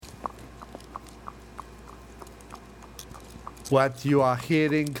What you are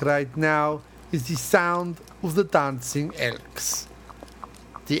hearing right now is the sound of the dancing elks.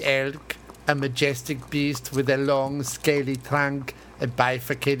 The elk, a majestic beast with a long, scaly trunk, a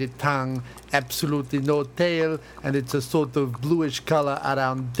bifurcated tongue, absolutely no tail, and it's a sort of bluish color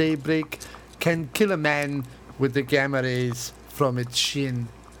around daybreak, can kill a man with the gamma rays from its shin.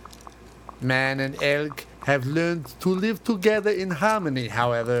 Man and elk have learned to live together in harmony,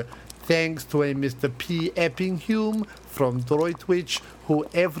 however, thanks to a Mr. P. Epping-Hume from Droitwich, who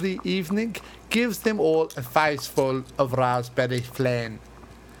every evening gives them all a faceful of raspberry flan.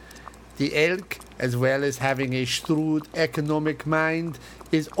 The elk, as well as having a shrewd economic mind,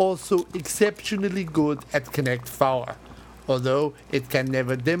 is also exceptionally good at Connect 4, although it can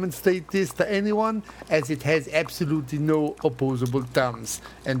never demonstrate this to anyone, as it has absolutely no opposable thumbs,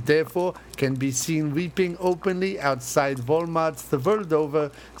 and therefore can be seen weeping openly outside Walmarts the world over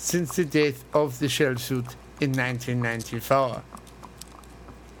since the death of the shell suit in 1994.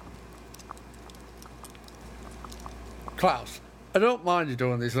 Klaus, I don't mind you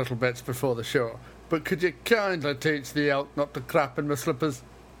doing these little bits before the show, but could you kindly teach the elk not to crap in my slippers?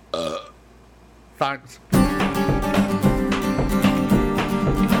 Thanks.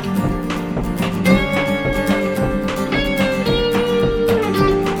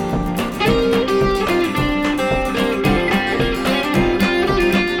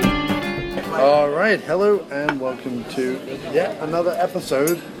 Alright, hello and welcome to yet another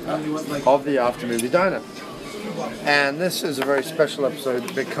episode of the After Movie Diner. And this is a very special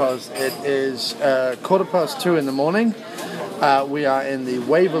episode because it is 2:15 in the morning. We are in the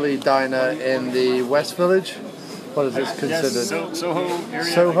Waverley Diner in the West Village. What is this considered? Soho area.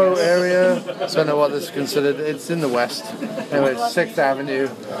 Soho area. Don't know what this is considered. It's in the West. Anyway, it's 6th Avenue.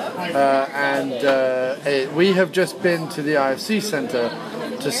 We have just been to the IFC Centre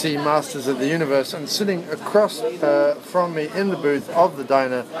to see Masters of the Universe, and sitting across from me in the booth of the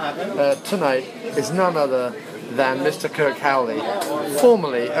diner tonight is none other than Mr. Kirk Howley,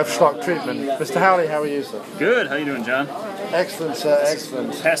 formerly of Schlock Treatment. Mr. Howley, how are you, sir? Good. How you doing, John? Excellent, sir.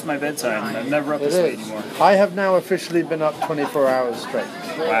 Excellent. Past my bedtime. I'm never up It this late is. anymore. I have now officially been up 24 hours straight.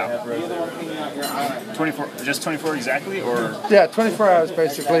 Wow. 24. Just 24 exactly, or? Yeah, 24 hours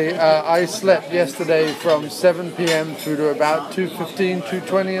basically. I slept yesterday from 7 p.m. through to about 2:15,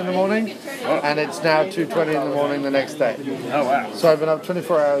 2:20 in the morning, and it's now 2:20 in the morning the next day. Oh wow. So I've been up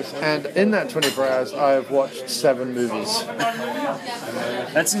 24 hours, and in that 24 hours, I have watched 7 movies.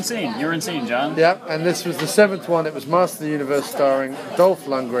 That's insane. You're insane, John. Yep, and this was the 7th one. It was Master of the Universe starring Dolph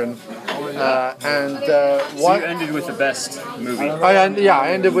Lundgren. So you ended with the best movie.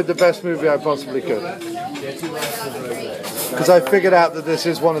 I ended with the best movie I possibly could. Because I figured out that this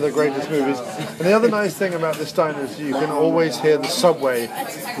is one of the greatest movies. And the other nice thing about this diner is you can always hear the subway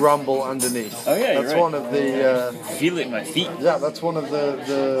rumble underneath. Oh yeah, That's you're right. one of the... I feel it in my feet. Yeah, that's one of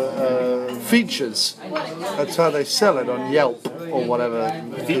the features. That's how they sell it on Yelp or whatever.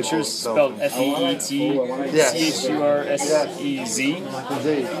 Features spelled F-E-E-T-C-H-U-R-S-E-Z.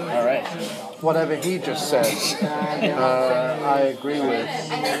 Indeed. All right. Whatever he just said, I agree with.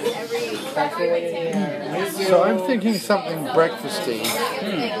 So I'm thinking something breakfasty.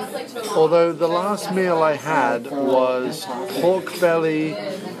 Although the last meal I had was pork belly,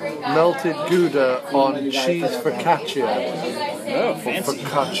 melted Gouda on cheese focaccia. Oh, fancy.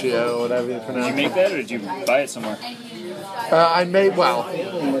 Focaccia or whatever you Did pronounce you it. make that, or did you buy it somewhere? I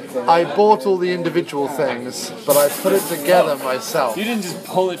bought all the individual things, but I put it together myself. You didn't just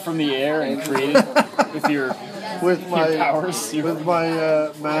pull it from the air and create it with your With my powers, your with my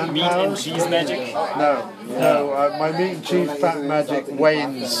man meat powers. and cheese magic. No, my meat and cheese fat magic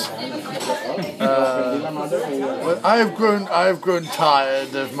wanes. But I have grown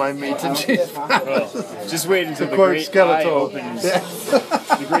tired of my meat and cheese fat. Well, just wait until the quote great Skeletor. eye opens.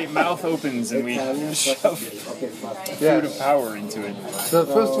 The great mouth opens and we shove food of power into it. So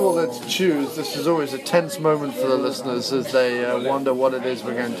first of all, let's choose. This is always a tense moment for the listeners as they wonder what it is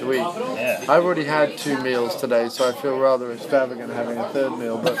we're going to eat. Yeah. I've already had 2 meals today, so I feel rather extravagant having a 3rd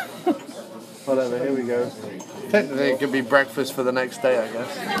meal, but whatever, here we go. Technically it could be breakfast for the next day, I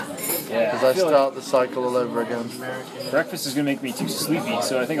guess, Yeah. as I start the cycle all over again. Breakfast is going to make me too sleepy,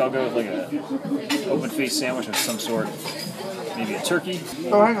 so I think I'll go with like a open-faced sandwich of some sort. Maybe a turkey.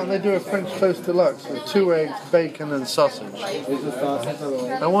 Oh, hang on, they do a French toast deluxe with 2 eggs, bacon and sausage.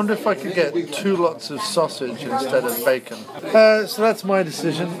 I wonder if I could get 2 lots of sausage instead of bacon. So that's my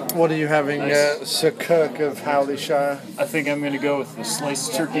decision. What are you having, Sir Kirk of Howleyshire? I think I'm going to go with the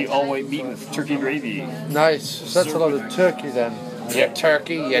sliced turkey all-white meat with turkey gravy. Nice. So that's a lot of turkey then. You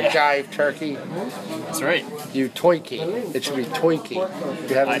turkey, you jive turkey. That's right. New Toiki. It should be Toiki.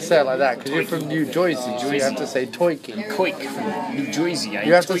 You have to say it like that because you're from New Jersey. So you have to say Toiki. Koik from New Jersey.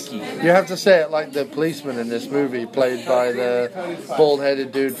 You have to say it like the policeman in this movie, played by the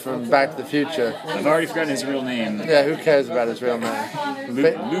bald-headed dude from Back to the Future. I've already forgotten his real name. Yeah, who cares about his real name?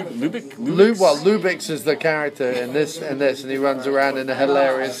 Lubick? Well, Lubix is the character in this, and he runs around in a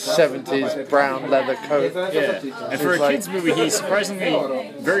hilarious 70s brown leather coat. Yeah, and for a kids movie, he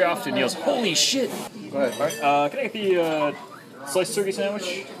surprisingly very often yells, "Holy shit!" Can I get the sliced turkey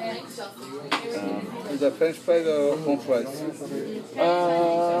sandwich? Is that French fries or home fries?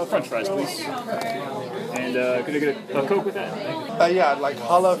 French fries, please. And could I get a Coke with that? Yeah, I'd like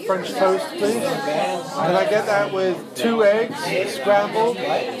challah French toast, please. Can I get that with 2 eggs, scrambled,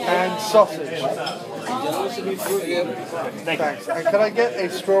 and sausage? Thanks. And can I get a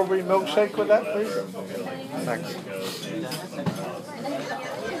strawberry milkshake with that, please? Thanks.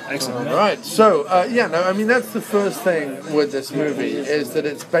 Excellent. Right, so, that's the first thing with this movie, is that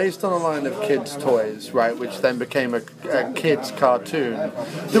it's based on a line of kids' toys, right, which then became a kids' cartoon.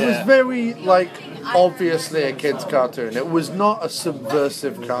 That was very, obviously a kids' cartoon. It was not a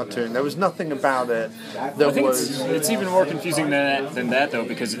subversive cartoon. There was nothing about it that I think was... It's even more confusing than that, though,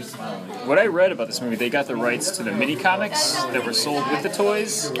 because what I read about this movie, they got the rights to the mini-comics that were sold with the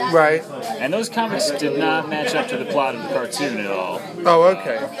toys. Right. And those comics did not match up to the plot of the cartoon at all. Oh,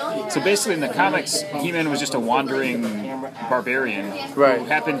 okay. So basically, in the comics, He-Man was just a wandering barbarian who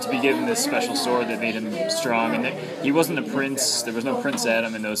happened to be given this special sword that made him strong. And he wasn't a prince. There was no Prince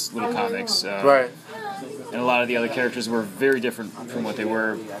Adam in those little comics. Right. And a lot of the other characters were very different from what they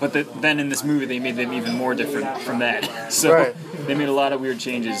were. But then in this movie, they made them even more different from that. So they made a lot of weird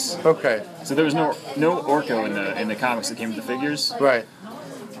changes. Okay. So there was no Orko in the comics that came with the figures. Right.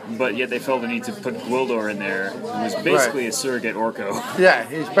 But yet they felt the need to put Gwildor in there, who was basically a surrogate Orko. Yeah,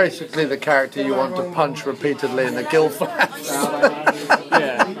 he's basically the character you want to punch repeatedly in the gill flaps.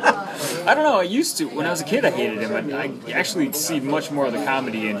 Yeah. I don't know, I used to. When I was a kid, I hated him, but I actually see much more of the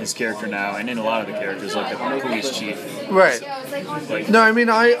comedy in his character now, and in a lot of the characters, like the police chief. Right. No, I mean,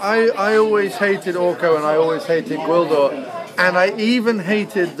 I always hated Orko, and I always hated Gwildor. And I even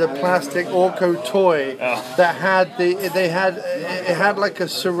hated the plastic Orko toy that had it had like a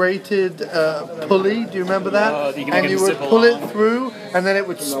serrated pulley. Do you remember that? And you would pull it through, and then it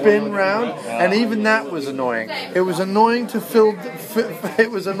would spin round. And even that was annoying. It was annoying to it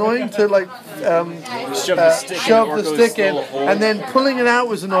was annoying to shove the stick in, and then pulling it out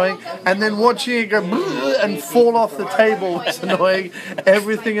was annoying. And then watching it go and fall off the table was annoying.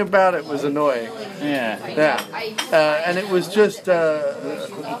 Everything about it was annoying. Yeah. And it was just.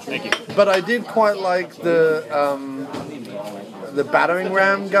 Thank you. But I did quite like the battering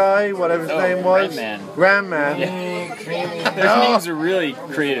ram guy, whatever his name was. Ram Man. Yeah. Their names are really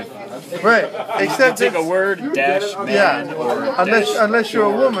creative. Right. Except take a word, dash man, or unless you're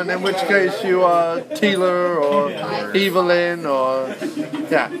a woman, in which case you are Teela or Evelyn or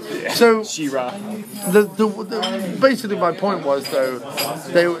So She-Ra. Basically my point was though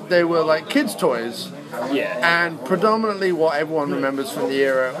they were like kids' toys. Yeah. And predominantly what everyone remembers from the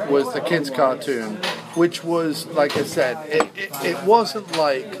era was the kids' cartoon, which was, like I said, it wasn't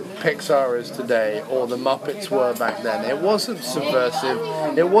like Pixar is today or the Muppets were back then. It wasn't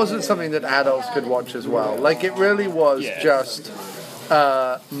subversive. It wasn't something that adults could watch as well. Like, it really was just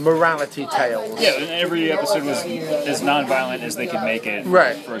morality tales. Yeah, and every episode was as non-violent as they could make it.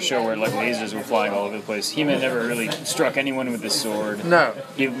 Right. For a show where lasers were flying all over the place. He-Man never really struck anyone with his sword. No.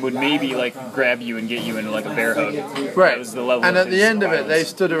 He would maybe grab you and get you into a bear hug. Right. That was the level. And at the end of it, they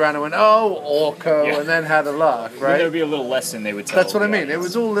stood around and went, "Oh, Orko," and then had a laugh. Right. There would be a little lesson they would tell. That's what I mean. It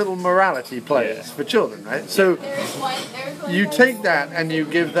was all little morality plays for children, right? So you take that and you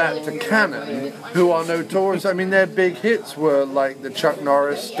give that to Canon, who are notorious. I mean, their big hits were like the Chuck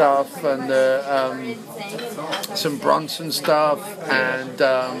Norris stuff and some Bronson stuff, and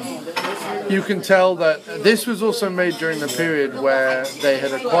you can tell that this was also made during the period where they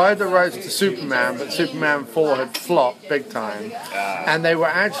had acquired the rights to Superman, but Superman 4 had flopped big time, and they were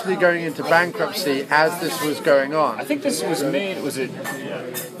actually going into bankruptcy as this was going on. I think this was made,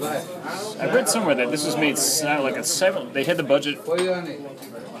 I read somewhere that this was made they had the budget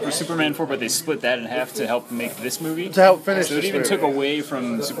for Superman 4, but they split that in half to help make this movie. To help finish so this it even movie. took away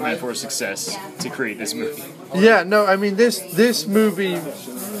from Superman 4's success to create this movie. Yeah, no, I mean, this movie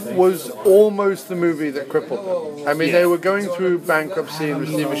was almost the movie that crippled them. I mean, they were going through bankruptcy and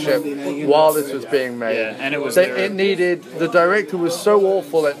receivership while this was being made. Yeah, and it was the director was so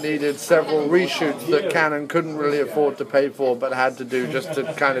awful it needed several reshoots that Canon couldn't really afford to pay for, but had to do just to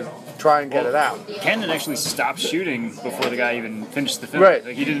kind of try and get it out. Cannon actually stopped shooting before the guy even finished the film. Right.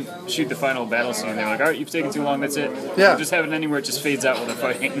 Like, he didn't shoot the final battle scene. They were like, all right, you've taken too long, that's it. Yeah. We'll just have it anywhere it just fades out while they're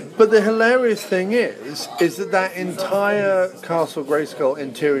fighting. But the hilarious thing is that entire Castle Grayskull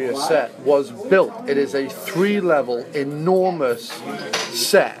interior set was built. It is a 3-level, enormous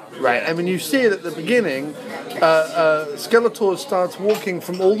set, right? I mean, you see it at the beginning. Skeletor starts walking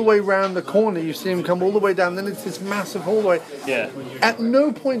from all the way around the corner. You see him come all the way down. Then it's this massive hallway. Yeah. At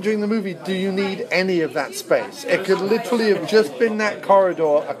no point during the movie do you need any of that space. It could literally have just been that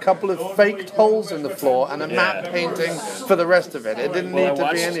corridor, a couple of faked holes in the floor, and a map painting for the rest of it. It didn't need to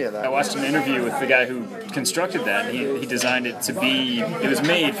be any of that. I watched an interview with the guy who constructed that, and he designed it to be. It was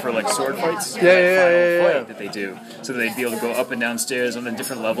made for like sword fights. Yeah. Fight that they do, so that they'd be able to go up and down stairs on the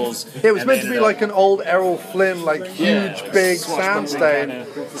different levels. It was meant to be like an old Errol Flynn, like huge, big soundstage,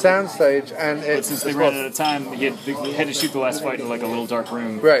 and but since they ran out of time, they had to shoot the last fight in like a little dark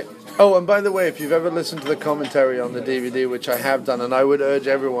room. Right. Oh, and by the way, if you've ever listened to the commentary on the DVD, which I have done, and I would urge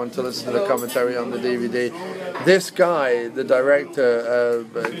everyone to listen to the commentary on the DVD, this guy, the director,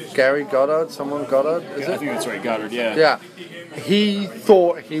 Gary Goddard, Goddard, is it? I think that's right, Goddard, yeah. Yeah. He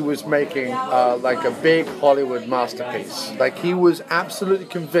thought he was making like a big Hollywood masterpiece. Like, he was absolutely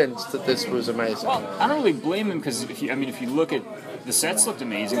convinced that this was amazing. Well, I don't really blame him, because if you look at the sets, looked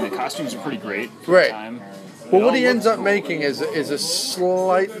amazing. The costumes are pretty great for the time. Well, what he ends up making is a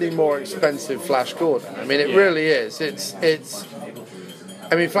slightly more expensive Flash Gordon. I mean, it really is. It's.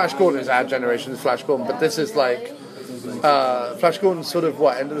 I mean, Flash Gordon is our generation's Flash Gordon, but this is like Flash Gordon's sort of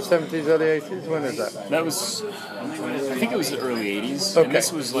what, end of the 70s, early 80s? When is that? That was, I think it was the early 80s. Okay. And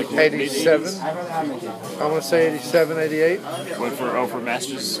this was like 87. I want to say 87, 88. What, for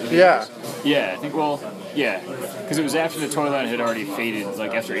Masters? Yeah. Yeah, I think. Because it was after the toy line had already faded,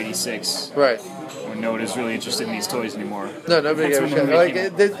 like after 86. Right. When no one is really interested in these toys anymore. No, nobody gave a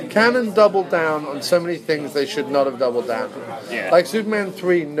shit. Like, Canon doubled down on so many things they should not have doubled down on. Yeah. Like Superman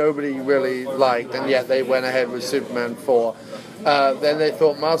 3, nobody really liked, and yet they went ahead with Superman 4. Then they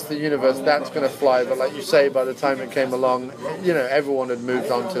thought Master of the Universe, that's going to fly, but like you say, by the time it came along, everyone had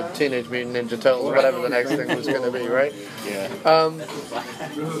moved on to Teenage Mutant Ninja Turtles, whatever the next thing was going to be, right? Yeah.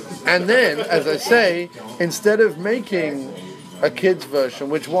 And then, as I say, instead of making a kid's version,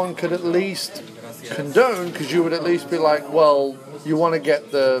 which one could at least condone, because you would at least be like, well, you want to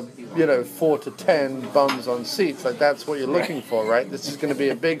get the 4 to 10 bums on seats, like that's what you're looking for, right? This is going to be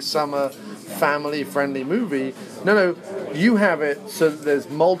a big summer family friendly movie. No, you have it so that there's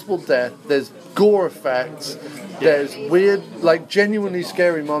multiple death, there's gore effects, there's weird, like genuinely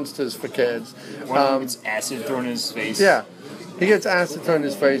scary monsters for kids. One of them gets acid thrown in his face. Yeah, he gets acid thrown in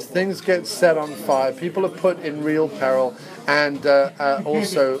his face, things get set on fire, people are put in real peril. And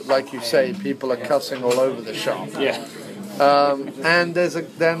also, like you say, people are cussing all over the shop. Yeah. And there's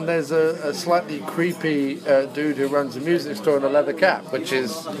a slightly creepy dude who runs a music store in a leather cap, which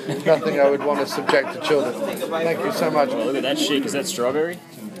is nothing I would want to subject to children. Thank you so much. Oh, look at that shake. Is that strawberry?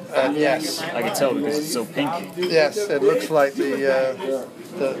 Yes. I can tell because it's so pink. Yes, it looks like the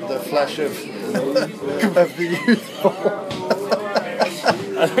flesh of the youthful.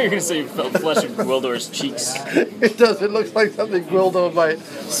 I thought you were going to say flesh of Gwildor's cheeks. It does. It looks like something Gwildor might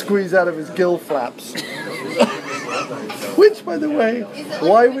squeeze out of his gill flaps. Which, by the way,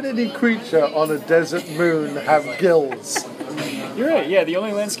 why would any creature on a desert moon have gills? You're right. Yeah, the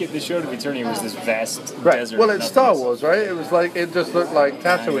only landscape they showed of Eternia was this vast desert. Well, it's Star Wars, right? It was like, it just looked like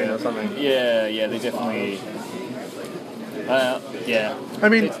Tatooine or something. Yeah, they definitely. Yeah. I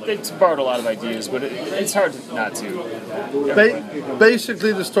mean, it's borrowed a lot of ideas, but it's hard not to.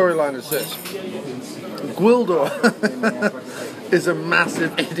 Basically, the storyline is this: Gwildor is a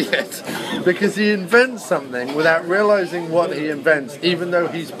massive idiot because he invents something without realizing what he invents, even though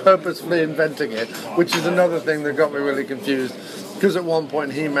he's purposefully inventing it, which is another thing that got me really confused. Because at one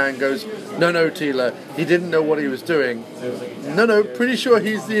point He-Man goes, no, Teela, he didn't know what he was doing. No, pretty sure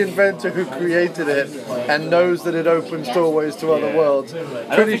he's the inventor who created it and knows that it opens doorways to other worlds.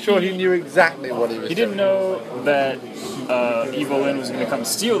 Pretty sure he knew exactly what he was doing. He didn't know that Evil Lynn was going to come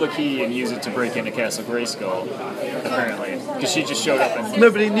steal the key and use it to break into Castle Grayskull, apparently. Because she just showed up and...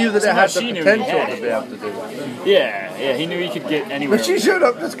 No, but he knew that it had the potential to it. be able to do that. Yeah, he knew he could get anywhere. But she showed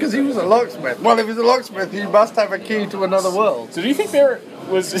up just because he was a locksmith. Well, if he's a locksmith, he must have a key to another world. So do you think there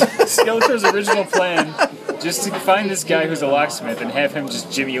was Skeletor's original plan just to find this guy who's a locksmith and have him just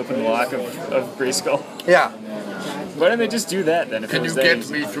jimmy open the lock of Grayskull? Yeah. Why didn't they just do that then? Can you get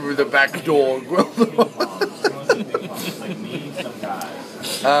me through the back door, Gwildor?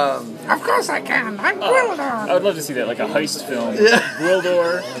 Of course I can. I'm Gwildor. I would love to see that, like a heist film. Yeah.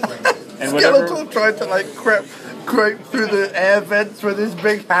 Gwildor and whatever. Skeletor tried to scrape through the air vents with his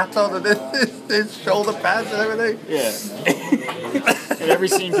big hat on and his shoulder pads and everything. Yeah. And every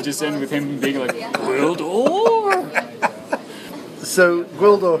scene could just end with him being like, Gwildor! So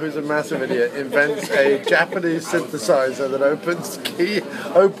Gwildor, who's a massive idiot, invents a Japanese synthesizer that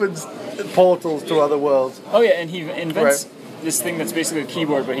opens portals to other worlds. Oh yeah, and he invents this thing that's basically a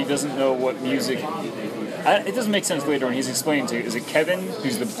keyboard, but he doesn't know what music. It doesn't make sense later on. He's explaining to, is it Kevin,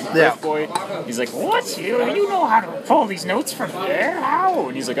 who's the birth boy? He's like, what? You know how to pull these notes from there? How?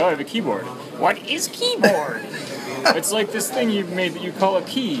 And he's like, oh, I have a keyboard. What is keyboard? It's like this thing you made that you call a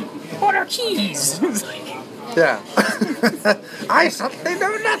key. What are keys? It's like, yeah. I suddenly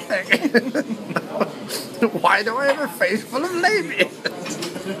know nothing. Why do I have a face full of labia?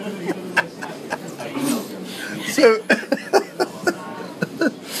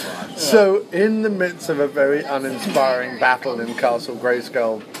 So, in the midst of a very uninspiring battle in Castle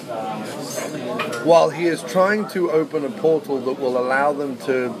Grayskull, while he is trying to open a portal that will allow them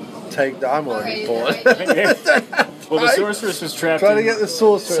to take I'm already bored. Well, the sorceress was trapped trying to get the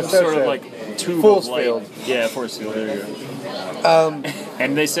sorceress some sort of like tube force of light. field. Yeah, force field. There you go.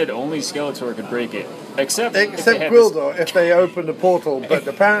 And they said only Skeletor could break it, except Gwildor if they opened a portal. But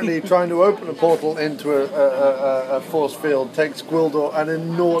apparently, trying to open a portal into a force field takes Gwildor an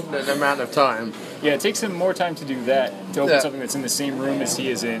inordinate amount of time. Yeah, it takes him more time to do that, to open something that's in the same room as he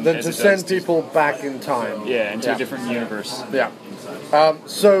is in, than to send people back in time. Yeah, into a different universe. Yeah.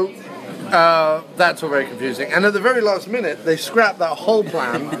 So that's all very confusing. And at the very last minute, they scrap that whole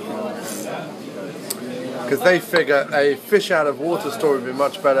plan because they figure a fish out of water story would be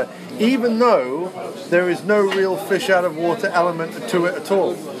much better, even though there is no real fish out of water element to it at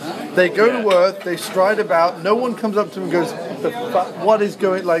all. They go to Earth, they stride about, no one comes up to them and goes, what is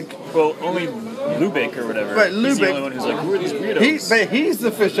going, like... Well, only Lubick or whatever. Right, He's the Lubick. only one who's like, who are these weirdos? He's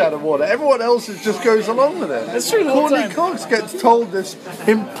the fish out of water. Everyone else just goes along with it. That's true the whole Courtney time. Cox gets told this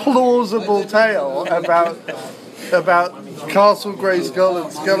implausible tale about Castle Grayskull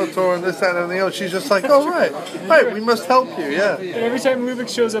and Skeletor and this, that, and everything else. She's just like, oh, right, we must help you, yeah. And every time Lubick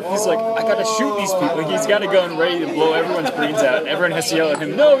shows up, he's like, I gotta shoot these people. Like, he's got a gun ready to blow everyone's brains out. Everyone has to yell at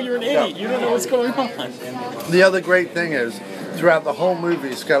him, no, you're an idiot. You don't know what's going on. The other great thing is, throughout the whole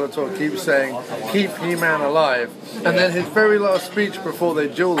movie, Skeletor keeps saying, keep He-Man alive. And then his very last speech before they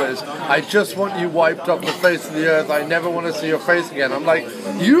duel is, I just want you wiped off the face of the earth. I never want to see your face again. I'm like,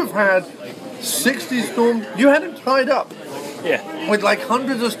 you've had 60 you had him tied up. Yeah. With like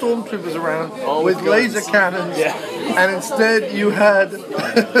hundreds of stormtroopers around, All with with laser guns. cannons, Yeah. and instead you had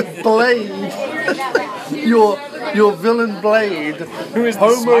Blade, your villain Blade, Who is the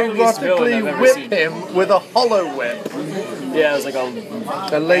smiliest villain I've homoerotically ever whip seen. him with a hollow whip, Yeah, it was like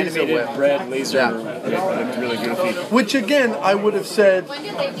a laser animated whip. red laser Yeah. whip. It looked really goofy. Which again, I would have said,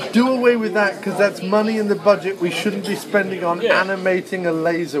 do away with that because that's money in the budget we shouldn't be spending on animating a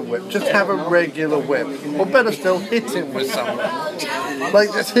laser whip. Just have a regular whip. Or better still, hit him with something.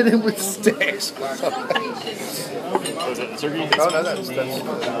 Like, just hit him with sticks. Was it the turkey? Oh, no, that's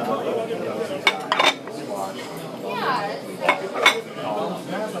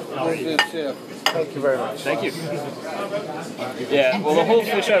Thank you very much. Thank you. Yeah, well, the whole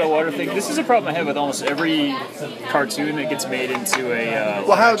fish out of water thing, this is a problem I have with almost every cartoon that gets made into a...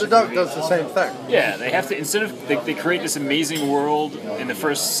 Well, Howard the Duck does the same thing. Yeah, they have to, instead of, they create this amazing world in the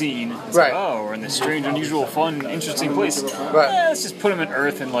first scene. It's Right. like, oh, we're in this strange, unusual, fun, interesting place. Right. Let's just put them in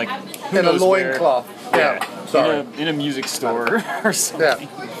Earth and, like, who In a knows where. loincloth. Yeah. Sorry. In a music store or something.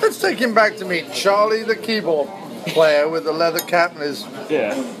 Yeah. Let's take him back to meet Charlie the keyboard player with the leather cap and his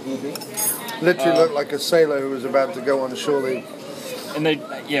Yeah. literally looked like a sailor who was about to go on shore leave. And they,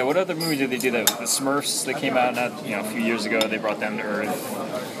 what other movie did they do that? The Smurfs that came out a few years ago. They brought them to Earth.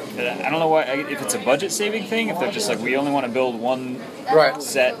 I don't know why, if it's a budget saving thing. If they're just like, we only want to build one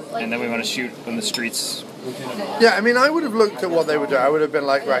set and then we want to shoot on the streets. Yeah, I mean, I would have looked at what they would do. I would have been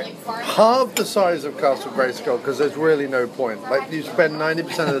like, right, halve the size of Castle Grayskull because there's really no point. Like, you spend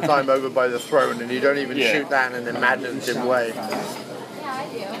 90% of the time over by the throne and you don't even shoot that in an imaginative way.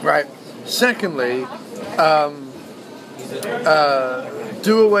 Right. Secondly,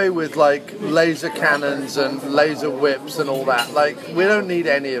 do away with like laser cannons and laser whips and all that. Like, we don't need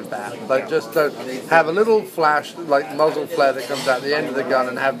any of that. Like, just have a little flash, like muzzle flare that comes out the end of the gun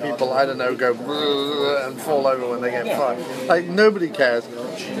and have people, I don't know, go and fall over when they get fired. Like, nobody cares.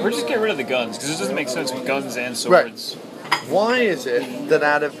 Or just get rid of the guns, because it doesn't make sense with guns and swords. Right. Why is it that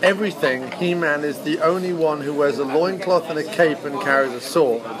out of everything, He-Man is the only one who wears a loincloth and a cape and carries a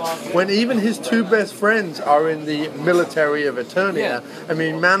sword, when even his two best friends are in the military of Eternia? Yeah. I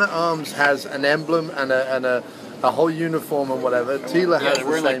mean, Man-at-Arms has an emblem and a whole uniform and whatever. Teela has they're the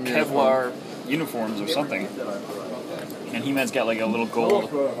wearing same like uniform. Kevlar uniforms or something. And He-Man's got like a little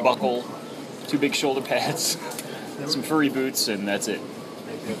gold buckle, 2 big shoulder pads, some furry boots, and that's it.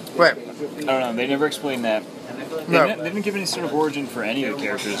 Right. I don't know. They never explained that. They didn't give any sort of origin for any of the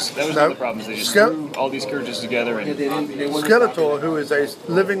characters. That was one of the problems. They just threw all these characters together. And Skeletor, who is a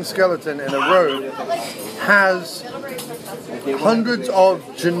living skeleton in a robe, has hundreds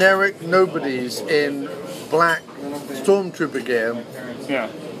of generic nobodies in black stormtrooper gear. Yeah.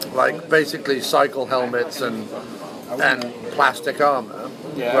 Like basically cycle helmets and plastic armor.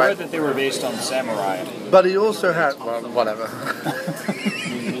 Yeah, I read that they were based on samurai. But he also had, well, whatever.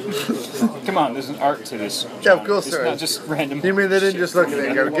 Come on, there's an art to this. Yeah, of course it's there not is. just random. You mean they didn't just look at it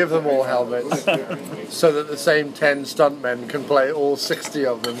and go, give them all helmets, so that the same 10 stuntmen can play all 60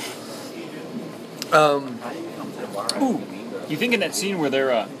 of them? Ooh, you think in that scene where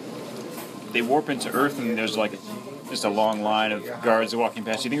they warp into Earth and there's like just a long line of guards walking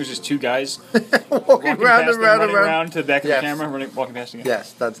past, you think it was just 2 guys walking running around to the back of the camera, walking past again?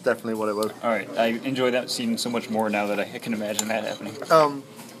 Yes, that's definitely what it was. All right, I enjoy that scene so much more now that I can imagine that happening.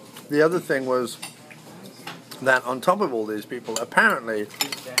 The other thing was that on top of all these people, apparently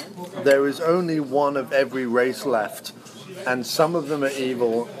there is only one of every race left, and some of them are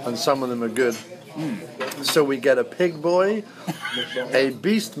evil and some of them are good. So we get a pig boy, a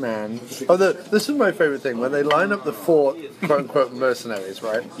beast man. Oh, this is my favorite thing, when they line up the 4 quote-unquote mercenaries,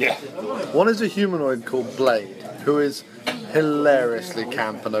 right? Yeah. One is a humanoid called Blade, who is hilariously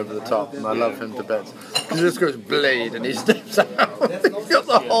camp and over the top, and I love him to bits. He just goes Blade, and he steps out. He's got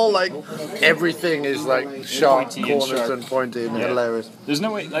the whole, like, everything is, like, sharp Pointy and corners sharp. and pointy and hilarious. There's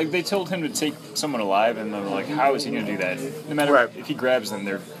no way, like, they told him to take someone alive, and they're like, how is he going to do that? No matter if he grabs them,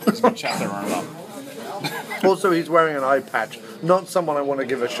 he's going to chop their arm off. Also, he's wearing an eye patch. Not someone I want to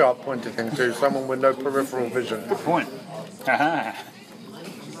give a sharp pointed thing to, someone with no peripheral vision. Good point. Haha.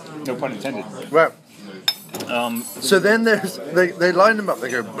 No pun intended. Right. So then they line them up, they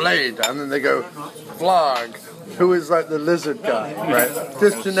go Blade, and then they go Flarg, who is like the lizard guy, right?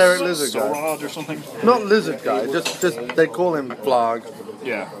 Just generic lizard guy. Sorod or something? Not lizard guy, just they call him Flarg.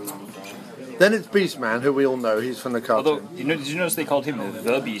 Yeah. Then it's Beastman, who we all know, he's from the cartoon. Although, did you notice they called him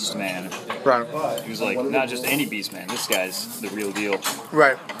the Beast Man? Right. He was like, not just any Beast Man, this guy's the real deal.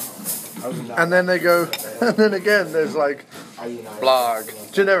 Right. And then they go, and then again there's like Blarg,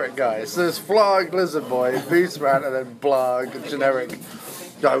 generic guy. So there's Flarg, Lizard Boy, Beastman, and then Blarg, generic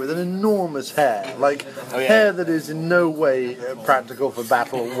guy with an enormous hair. Like, hair that is in no way practical for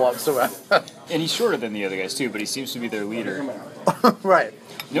battle whatsoever. And he's shorter than the other guys too, but he seems to be their leader. Right.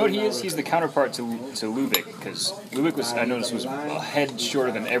 You know what he is? He's the counterpart to Lubick, because Lubick I noticed was a head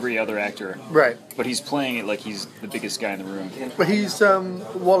shorter than every other actor. Right. But he's playing it like he's the biggest guy in the room. But he's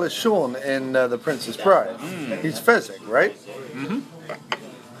Wallace Shawn in The Princess Bride. He's Fezzik, right? Mm-hmm.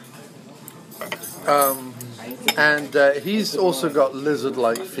 And he's also got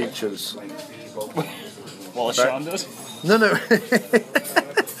lizard-like features. Wallace Shawn does? No.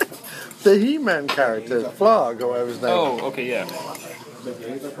 The He-Man character, Flarg, or whatever his name. Oh, okay, yeah.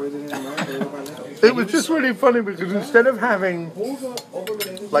 It was just really funny because instead of having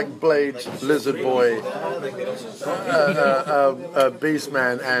like Blade, Lizard Boy,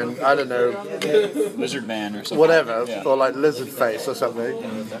 Beastman, and I don't know, Lizard Man or something, whatever, yeah. or like Lizard Face or something,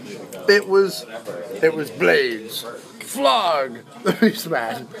 it was Blades, Flarg, the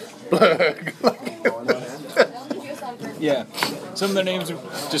Beastman, Blurg. Yeah. Some of their names were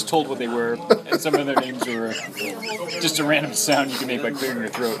just told what they were, and some of their names were just a random sound you can make by clearing your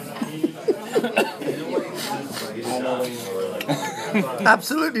throat.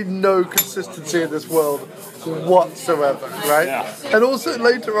 Absolutely no consistency in this world whatsoever, right? Yeah. And also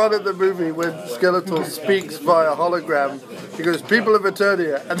later on in the movie, when Skeletor speaks via hologram, he goes, "People of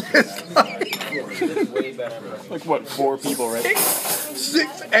Eternia," and there's like what, 4 people, right?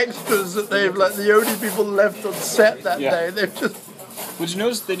 6 extras that they've like the only people left on set that day. They've just. Would you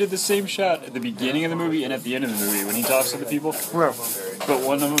notice they did the same shot at the beginning of the movie and at the end of the movie when he talks to the people? No. But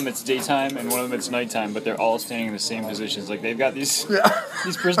one of them it's daytime and one of them it's nighttime, but they're all standing in the same positions. Like they've got these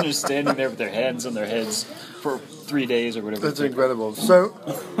these prisoners standing there with their hands on their heads for 3 days or whatever. That's incredible. So.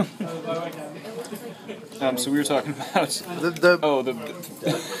 So we were talking about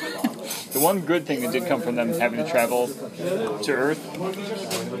the one good thing that did come from them having to travel to Earth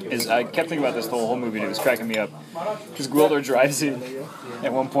is I kept thinking about this the whole movie and it was cracking me up because Gwildor drives in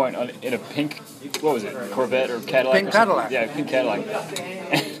at one point in a pink, what was it, Corvette or Cadillac? Pink Cadillac. Yeah, pink Cadillac.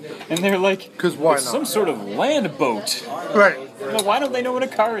 And they're like, because why not? Some sort of land boat. Right. Why don't they know what a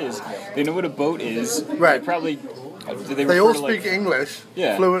car is? They know what a boat is. Right. They probably Did they They refer all to, speak English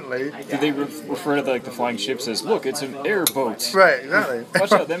Yeah. fluently. Did they refer to the flying ships as, look, it's an airboat? Right, exactly.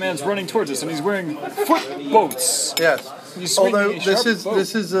 Watch out, that man's running towards us and he's wearing foot boats. Yes. He's swinging Although a sharp boat.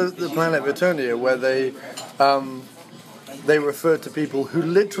 this is the planet Eternia, where they refer to people who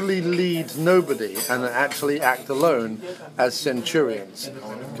literally lead nobody and actually act alone as centurions,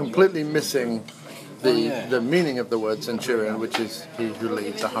 completely missing the meaning of the word centurion, which is he who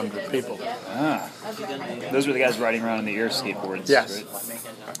leads 100 people. Those were the guys riding around on the air skateboards. Yes.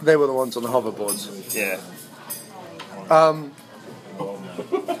 Right? They were the ones on the hoverboards. Yeah.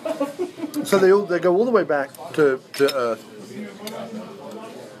 So they go all the way back to Earth,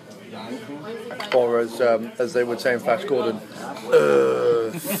 or as they would say in Flash Gordon,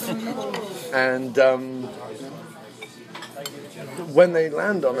 Earth. And when they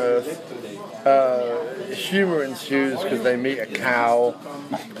land on Earth, humor ensues because they meet a cow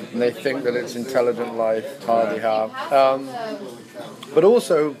and they think that it's intelligent life, hardy-ha. But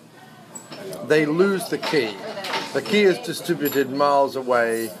also, they lose the key. The key is distributed miles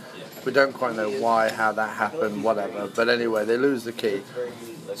away. We don't quite know why, how that happened, whatever. But anyway, they lose the key.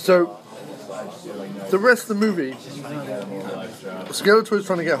 So, the rest of the movie, Skeletor is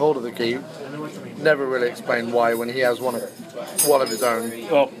trying to get hold of the key. Never really explained why when he has one of his own.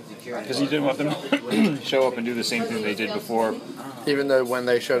 Well, because he didn't want them to show up and do the same thing they did before. Even though when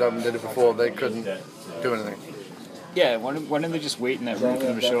they showed up and did it before, they couldn't do anything. Yeah, why didn't they just wait in that room for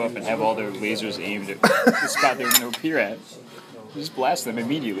them to show up and have all their lasers aimed at the spot they were going to appear at? Just blast them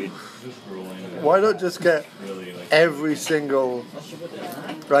immediately. Why not just get every single,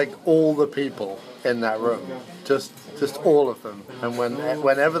 like all the people in that room, just all of them, and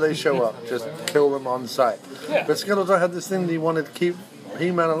whenever they show up, just kill them on sight. Yeah. But Skeletor had this thing that he wanted to keep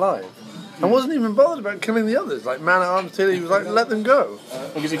He-Man alive, and wasn't even bothered about killing the others. Like Man-at-Arms, till he was like, let them go.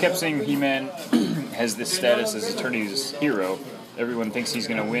 Because he kept saying He-Man has this status as Eternity's hero. Everyone thinks he's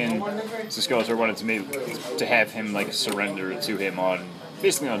going to win. So Skeletor wanted to have him like surrender to him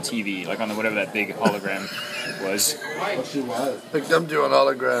basically on TV, like on whatever that big hologram was. Like them do on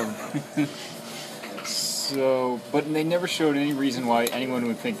hologram. So, but they never showed any reason why anyone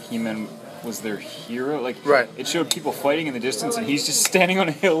would think He-Man was their hero. Like, right. It showed people fighting in the distance, and he's just standing on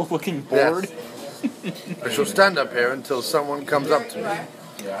a hill looking bored. Yes. I shall stand up here until someone comes up to me.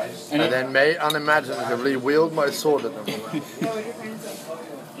 And then may unimaginatively wield my sword at them.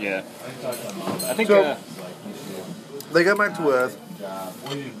 Yeah. I think... So, they go back to Earth,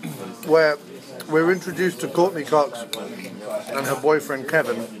 where we're introduced to Courtney Cox and her boyfriend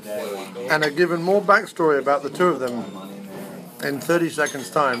Kevin, and are given more backstory about the two of them in 30 seconds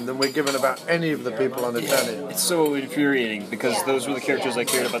time than we're given about any of the people on Eternia. It's so infuriating, because those were the characters I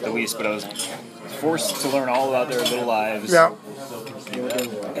cared about the least, but I was forced to learn all about their little lives. Yeah.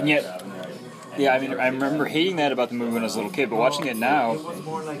 And yet, yeah, I mean, I remember hating that about the movie when I was a little kid, but watching it now,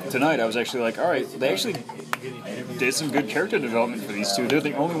 tonight, I was actually like, alright, they actually did some good character development for these two. They're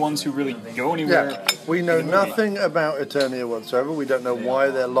the only ones who really go anywhere. Yeah. We know nothing about Eternia whatsoever. We don't know why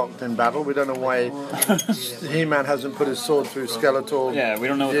they're locked in battle. We don't know why He-Man hasn't put his sword through Skeletor we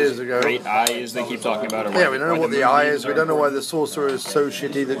don't know what years the ago. great eye is they keep talking about. Or Yeah, we don't know what the eye is. We don't know why the... the sorcerer is so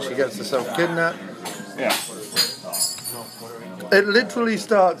shitty that she gets herself kidnapped. Yeah. It literally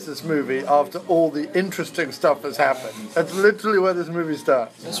starts this movie after all the interesting stuff has happened. That's literally where this movie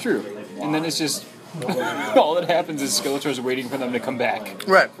starts. That's true. And then it's just... all that happens is Skeletor's waiting for them to come back.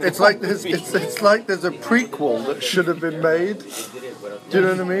 Right. It's like there's it's like there's a prequel that should have been made. Do you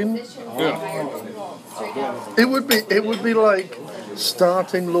know what I mean? Yeah. It would be like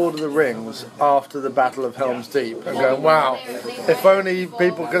starting Lord of the Rings after the Battle of Helm's Deep and going, wow, if only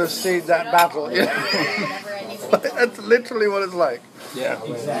people could have seen that battle. You know? That's literally what it's like. Yeah.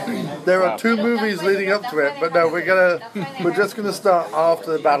 There are two movies leading up to it, but no, we're just gonna start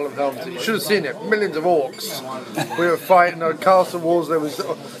after the Battle of Helm's Deep. You should have seen it. Millions of orcs. We were fighting on castle walls. There was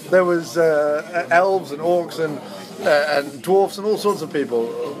elves and orcs and dwarfs and all sorts of people.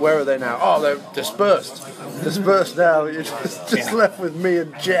 Where are they now? Oh, they're dispersed. Dispersed now. You're just left with me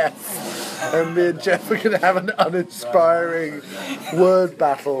and Jeff. And me and Jeff are going to have an uninspiring word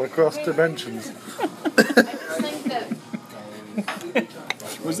battle across dimensions.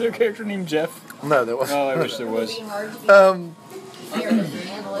 Was there a character named Jeff? No, there wasn't. Oh, I wish there was.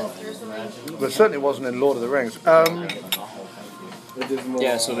 But certainly wasn't in Lord of the Rings.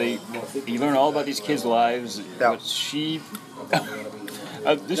 Yeah, so you learn all about these kids' lives. Yeah. But she...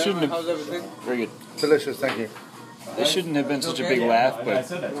 this shouldn't have... Very good. Delicious, thank you. This shouldn't have been such a big laugh, but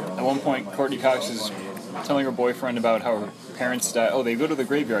at one point, Courtney Cox is telling her boyfriend about how her parents died. Oh, they go to the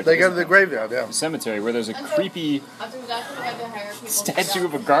graveyard. They go to the graveyard, yeah. Cemetery, where there's a creepy statue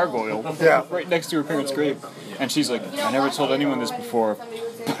of a gargoyle Yeah. right next to her parents' grave. And she's like, I never told anyone this before,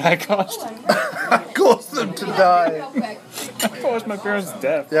 but I caused them to die. I caused my parents'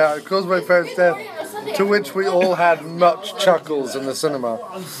 death. Yeah, it caused my parents' death, to which we all had much chuckles in the cinema.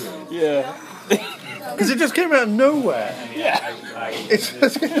 Yeah. Because it just came out of nowhere. Yeah. It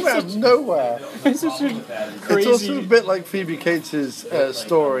just came out of nowhere. It's such a crazy... It's also a bit like Phoebe Cates'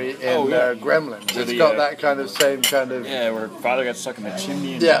 story in Gremlins. It's got that kind of same kind of... Yeah, where father got stuck in the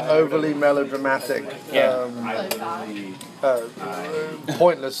chimney. And overly melodramatic,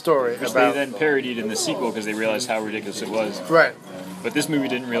 pointless story. Which they then parodied in the sequel because they realized how ridiculous it was. Right. But this movie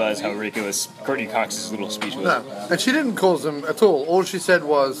didn't realize how ridiculous Courtney Cox's little speech was. No, and she didn't cause them at all. All she said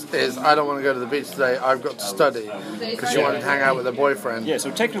is, I don't want to go to the beach today, I've got to study. Because she wanted to hang out with her boyfriend. Yeah, so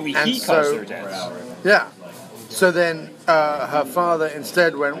technically he caused their deaths. Yeah. So then her father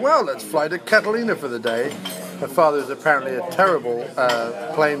instead went, well, let's fly to Catalina for the day. Her father is apparently a terrible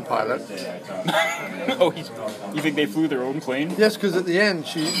plane pilot. Oh, you think they flew their own plane? Yes, because at the end,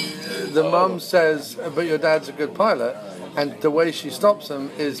 the mum says, but your dad's a good pilot. And the way she stops him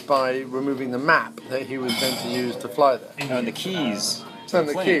is by removing the map that he was going to use to fly there. And the keys. And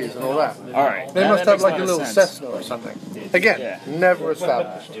the keys and all that. All right. They must have like a little Cessna or something. Again, never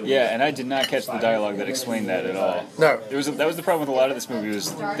established. Yeah, and I did not catch the dialogue that explained that at all. No. That was the problem with a lot of this movie,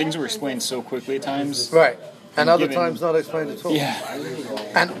 was things were explained so quickly at times. Right. And other times not explained at all. Yeah.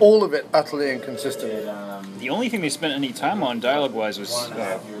 And all of it utterly inconsistent. The only thing they spent any time on dialogue-wise was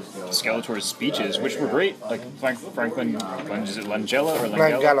Skeletor's speeches, which were great. Like Franklin, is it Langella or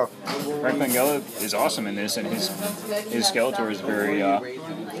Langella? Frank Langella is awesome in this, and his Skeletor is very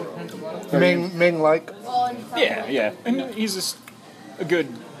Ming-like. Yeah, and he's a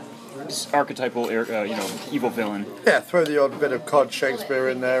good archetypal, evil villain. Yeah, throw the odd bit of Cod Shakespeare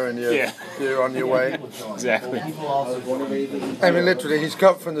in there, and you're on your way. Exactly. I mean, literally, he's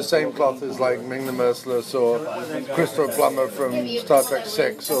cut from the same cloth as like Ming the Merciless or Christopher Plummer from Star Trek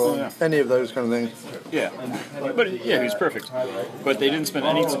VI or any of those kind of things. Yeah, but he was perfect. But they didn't spend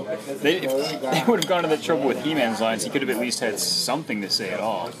any. If they would have gone to that trouble with He-Man's lines, he could have at least had something to say at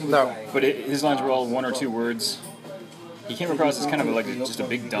all. No. But his lines were all one or two words. He came across as kind of like just a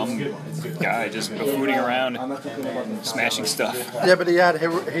big dumb guy, just buffooning around, smashing stuff. Yeah, but he had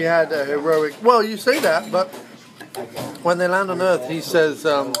a heroic. Well, you say that, but when they land on Earth, he says,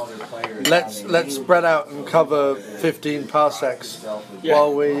 "Let's spread out and cover 15 parsecs." Yeah.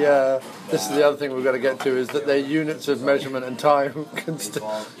 While we, this is the other thing we've got to get to, is that their units of measurement and time can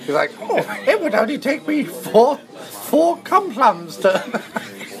you're like, oh, it would only take me four cum-plums to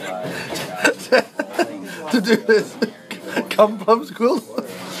do this. Cum-plums quilt?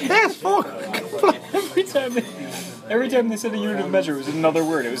 Yes, 4 cum-plums. Every time they said a unit of measure, it was another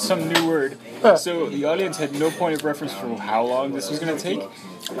word. It was some new word. So the audience had no point of reference for how long this was going to take.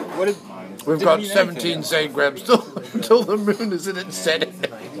 We've got 17 centigrams until the moon is in its setting.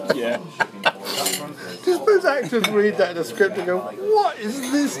 Yeah. Just those actors read that in a script and go, what is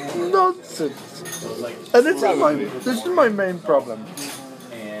this nonsense? And this is my main problem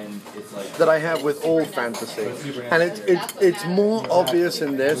that I have with all fantasy, and it's more obvious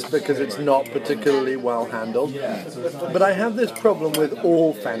in this because it's not particularly well handled, but I have this problem with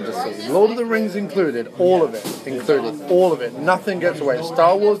all fantasy, Lord of the Rings included, all of it, nothing gets away.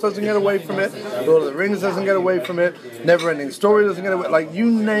 Star Wars doesn't get away from it, Lord of the Rings doesn't get away from it, Neverending Story doesn't get away, like you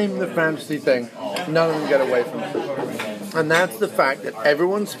name the fantasy thing, none of them get away from it. And that's the fact that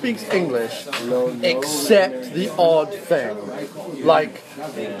everyone speaks English except the odd thing. Like,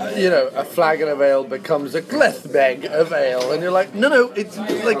 a flagon of ale becomes a glethbeg of ale. And you're like, no, it's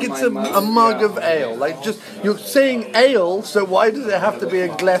like it's a mug of ale. Like, just, you're saying ale, so why does it have to be a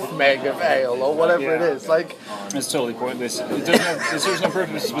glethbeg of ale or whatever it is? Like, it's totally pointless. It serves no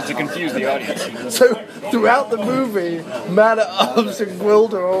purpose but to confuse the audience. So, throughout the movie, Matter Ubbs and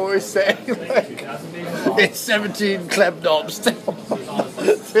Gwilda are always saying, like, it's 17 klebnobs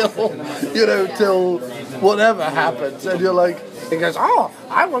till whatever happens. And you're like, he goes,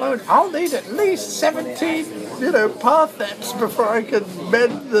 I'll need at least 17, partheps before I can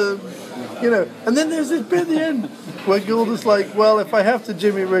mend the, And then there's this bit at the end where Gilda's like, well, if I have to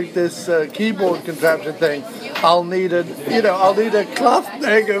jimmy rig this keyboard contraption thing, I'll need a cloth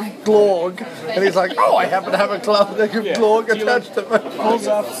neck of Glorg. And he's like, I happen to have a cloth neck of Glorg attached to my phone. Pulls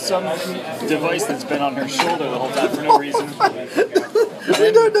off some device that's been on her shoulder the whole time for no reason.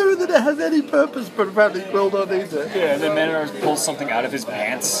 We don't know that it has any purpose, but apparently Gwilda needs it. Yeah, and then Man-at-Arms pulls something out of his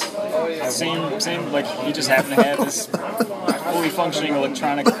pants. Same, like he just happened to have this fully functioning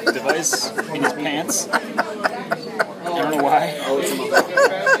electronic device in his pants. I don't know why.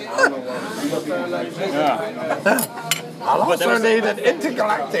 Yeah. I'll But that also was- need an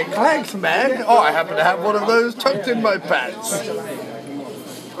intergalactic legs mag. Oh, I happen to have one of those tucked in my pants.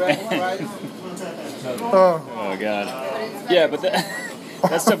 Oh god. Yeah, but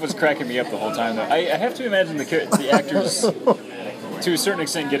that stuff was cracking me up the whole time. Though I have to imagine the actors, to a certain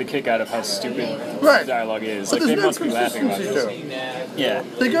extent, get a kick out of how stupid Right. dialogue is. But Like they there's no must be laughing about consistency this. to it. Yeah.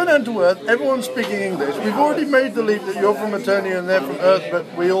 They go down to Earth, everyone's speaking English. We've already made the leap that you're from Eternia and they're from Earth, but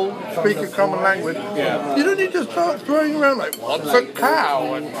we all speak a common language. Yeah. You don't need to start throwing around like, what's a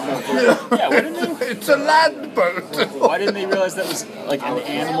cow? And, Yeah, why didn't they? it's a land boat. Why didn't they realize that was like an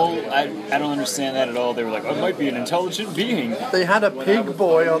animal? I don't understand that at all. They were like, oh, it might be an intelligent being. They had a pig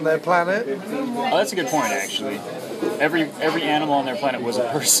boy on their planet. Oh, that's a good point, actually. Every animal on their planet was a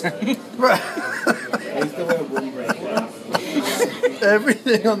person. Right.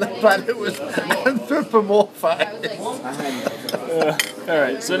 Everything on the planet was anthropomorphized. All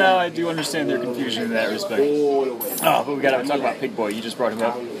right, so now I do understand their confusion in that respect. Oh, but we gotta talk about Pig Boy. You just brought him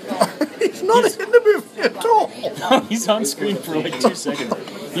up. He's not in the movie at all. He's on screen for like 2 seconds.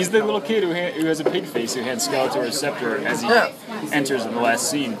 He's the little kid who has a pig face who hands Skeletor's scepter as he enters in the last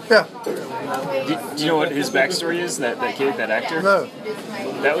scene. Yeah. Do you know what his backstory is? That kid, that actor? No.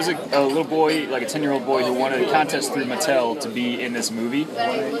 That was a little boy, like a 10-year-old boy, who won a contest through Mattel to be in this movie.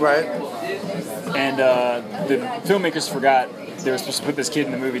 Right. And the filmmakers forgot they were supposed to put this kid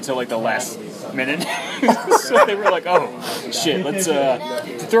in the movie till like the last minute. So they were like, oh, shit, let's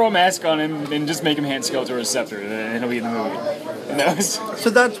throw a mask on him and just make him hand Skeletor a scepter and he'll be in the movie. And that was... So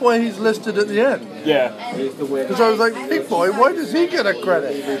that's why he's listed at the end. Yeah. Because I was like, Pig Boy, why does he get a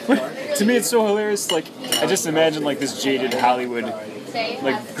credit? To me, it's so hilarious. Like, I just imagine like this jaded Hollywood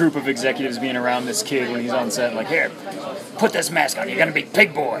like group of executives being around this kid when he's on set. Like, here, put this mask on. You're gonna be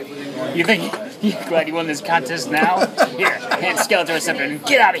Pig Boy. You think you're glad you won this contest now? Here, hand Skeletor a scepter and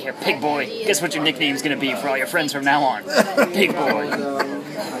get out of here, Pig Boy. Guess what your nickname's gonna be for all your friends from now on? Pig Boy.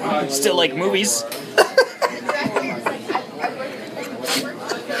 Still like movies?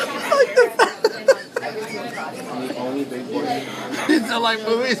 These are like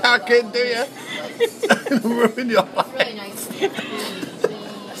movies, how can do you? Ruin your life.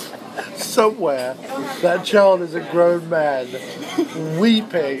 Somewhere, that child is a grown man,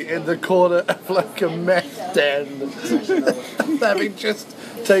 weeping in the corner of like a meth den, having just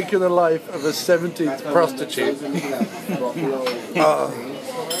taken the life of a 17th prostitute.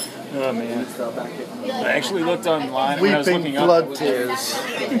 Oh man. I actually looked online when I was Weeping looking up. blood tears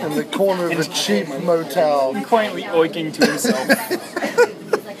in the corner of a cheap motel. Quietly oinking to himself.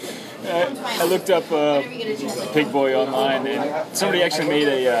 I looked up Pig Boy online, and somebody actually made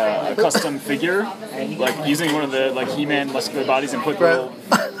a custom figure, like using one of the like He-Man muscular bodies and put the little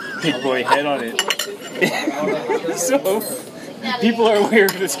Pig Boy head on it. So people are aware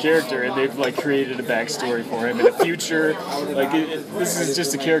of this character, and they've like created a backstory for him in the future. Like this is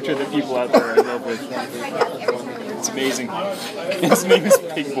just a character that people out there are in love with. It's amazing. His name is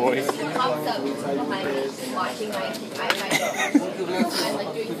Pig Boy.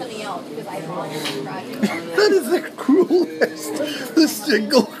 That is the cruelest, the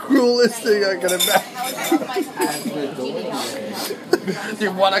single cruelest thing I can imagine.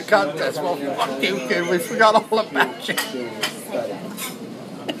 You won a contest, well fuck you kid, we forgot all about you.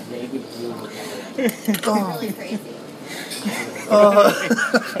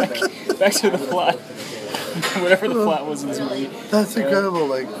 Back to the plot. Whatever the plot was in this movie. That's incredible,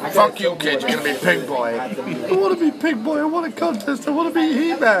 like, fuck you kid, you're gonna be Pig Boy. I wanna be Pig Boy, I want a contest, I wanna be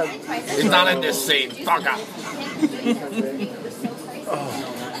He-Man. He's not in this scene, fuck up.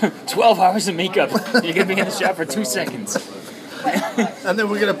 12 hours of makeup. You're gonna be in the shop for 2 seconds. And then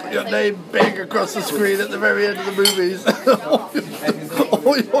we're gonna put your name big across the screen at the very end of the movies.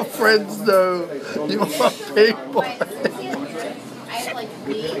 All your friends know you are Pig Boy.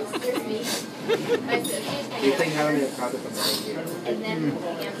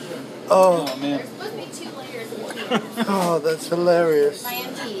 Oh man. Oh, that's hilarious.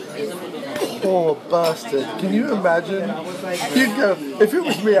 Poor bastard. Can you imagine? You'd go, if it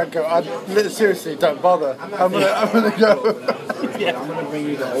was me, I'd go, seriously, don't bother. I'm gonna go.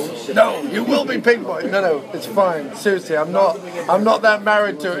 No, you will be Pig Boy. No, it's fine. Seriously, I'm not that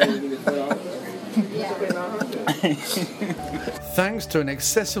married to it. thanks to an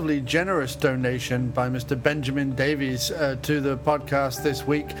excessively generous donation by Mr. Benjamin Davies to the podcast this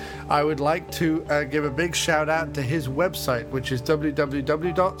week, I would like to give a big shout out to his website, which is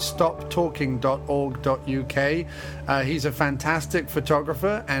www.stoptalking.org.uk. He's a fantastic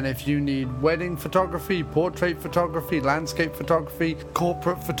photographer, and if you need wedding photography, portrait photography, landscape photography,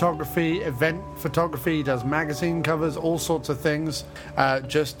 corporate photography, event photography, he does magazine covers, all sorts of things,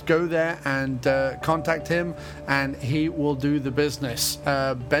 just go there and contact him, and he will do the business.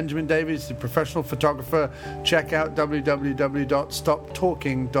 Benjamin Davies, the professional photographer. Check out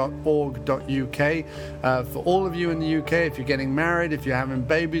www.stoptalking.org.uk. For all of you in the UK, if you're getting married, if you're having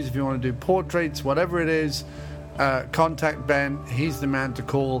babies, if you want to do portraits, whatever it is, contact Ben. He's the man to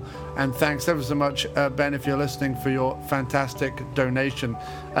call. And thanks ever so much, Ben, if you're listening, for your fantastic donation.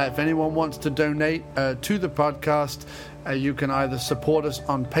 If anyone wants to donate to the podcast, you can either support us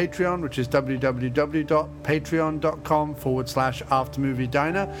on Patreon, which is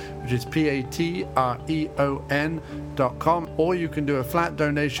www.patreon.com/aftermoviediner, which is patreon.com, or you can do a flat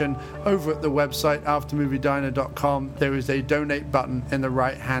donation over at the website aftermoviediner.com. There is a donate button in the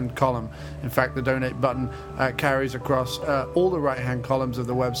right hand column. In fact, the donate button carries across all the right hand columns of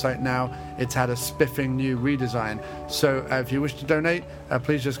the website now. It's had a spiffing new redesign. So if you wish to donate,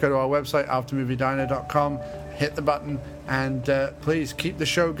 please just go to our website aftermoviediner.com, hit the button, and please keep the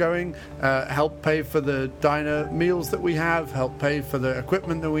show going. Help pay for the diner meals that we have, help pay for the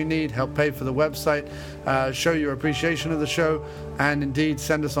equipment that we need, help pay for the website, show your appreciation of the show, and indeed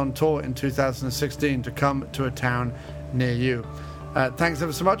send us on tour in 2016 to come to a town near you. Thanks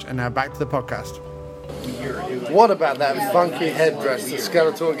ever so much, and now back to the podcast. What about that funky headdress that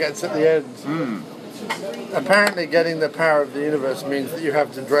Skeletor gets at the end? Apparently getting the power of the universe means that you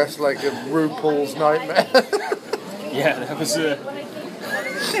have to dress like a RuPaul's Nightmare. Yeah, that was a...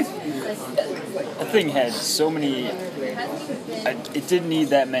 The thing had so many... It didn't need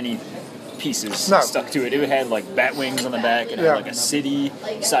that many pieces stuck to it. It had like bat wings on the back. It had like a city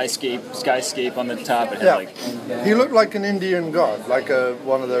skyscape on the top. It had like... He looked like an Indian god, like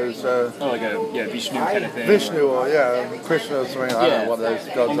one of those... like a Vishnu kind of thing. Vishnu or Krishna or something. I don't know what those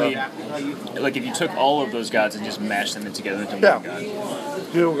gods are. Like if you took all of those gods and just mashed them together into one god.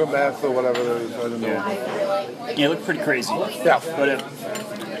 Gilgamesh or whatever those, I don't know. Yeah, it looked pretty crazy. Yeah. But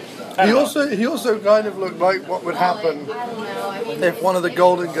he also kind of looked like what would happen if one of the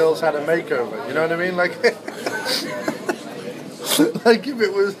Golden Girls had a makeover. You know what I mean? Like, like if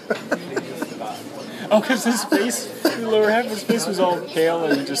it was. Because his face, the lower half of his face was all pale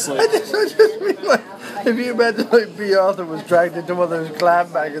and just like. I just mean like, if you imagine like B. Arthur was dragged into one of those glam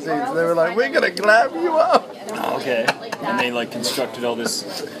magazines, and they were like, "We're gonna glam you up." Okay. And they like constructed all this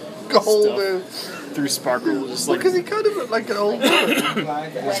gold through sparkle, just like because he kind of looked like an old woman.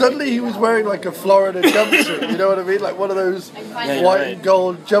 Suddenly he was wearing like a Florida jumpsuit, you know what I mean? Like one of those white and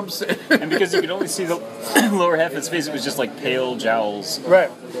gold jumpsuits. And because you could only see the lower half of his face, it was just like pale jowls. Right.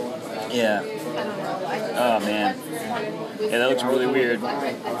 Yeah. Oh man. Yeah, that looks really weird.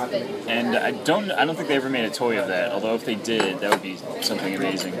 And I don't think they ever made a toy of that. Although if they did, that would be something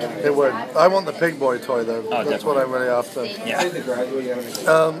amazing. It would. I want the Pig Boy toy though. That's definitely what I'm really after. Yeah.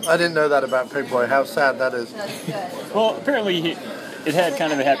 I didn't know that about Pig Boy. How sad that is. Well, apparently it had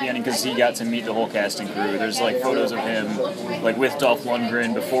kind of a happy ending because he got to meet the whole cast and crew. There's like photos of him like with Dolph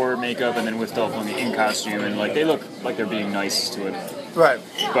Lundgren before makeup and then with Dolph Lundgren in costume, and like they look like they're being nice to him. Right.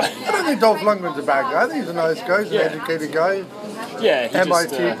 But I don't think Dolph Lundgren's a bad guy. I think he's a nice guy. He's an educated guy. Yeah, he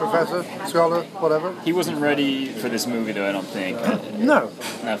MIT professor, scholar, whatever. He wasn't ready for this movie though, I don't think. No.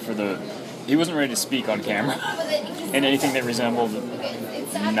 Not for he wasn't ready to speak on camera in anything that resembled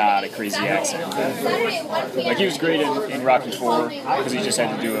not a crazy accent. Like he was great in Rocky IV because he just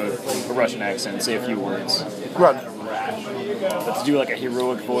had to do a Russian accent and say a few words. Right. But to do like a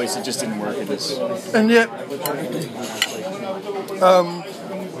heroic voice, it just didn't work in this. And yet,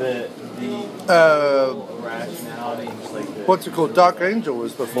 what's it called? Dark Angel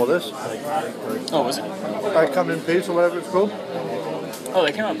was before this. Oh, was it? I Come in Peace or whatever it's called. Oh,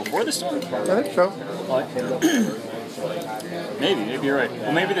 they came out before this story? I think so. Maybe you're right.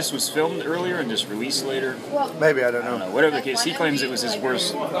 Well, maybe this was filmed earlier and just released later. Maybe, I don't know. Whatever the case, he claims it was his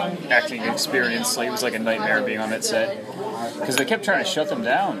worst acting experience. Like it was like a nightmare being on that set. Because they kept trying to shut them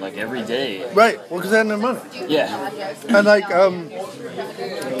down like every day. Right, well, because they had no money. Yeah. And like,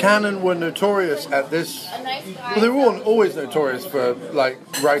 Canon were notorious at this. Well, they were always notorious for like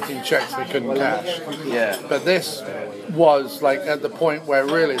writing checks they couldn't cash. Yeah. But this was like at the point where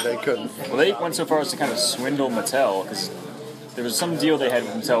really they couldn't. Well, they went so far as to kind of swindle Mattel because there was some deal they had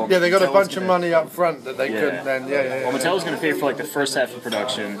with Mattel. Yeah, they got a Mattel was bunch of gonna- money up front that they couldn't then. Yeah. Well, Mattel was going to pay for like the first half of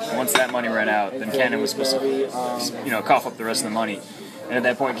production. Once that money ran out, then Canon was supposed to, cough up the rest of the money. And at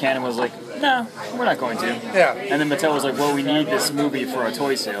that point, Canon was like, "No, we're not going to." Yeah. And then Mattel was like, "Well, we need this movie for our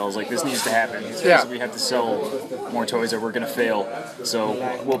toy sales. Like, this needs to happen. Yeah. We have to sell more toys, or we're going to fail. So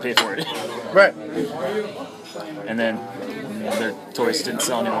we'll pay for it." Right. And then their toys didn't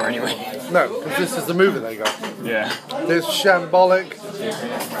sell anymore anyway. No, because this is the movie they got. Yeah. This shambolic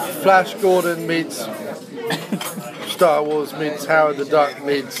Flash Gordon meets Star Wars meets Howard the Duck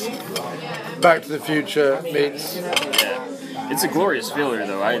meets Back to the Future meets. Yeah. It's a glorious failure,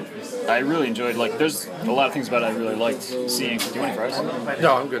 though. I really enjoyed. Like, there's a lot of things about it I really liked seeing. Do you want any fries?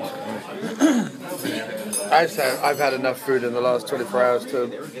 No, I'm good. I've had enough food in the last 24 hours to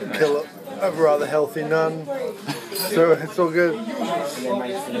kill a rather healthy nun, so it's all good.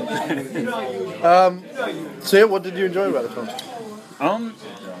 So yeah, what did you enjoy about the film?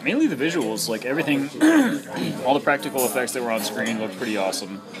 Mainly the visuals. Like everything, all the practical effects that were on screen looked pretty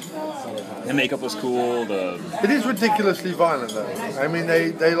awesome. The makeup was cool. It is ridiculously violent, though. I mean,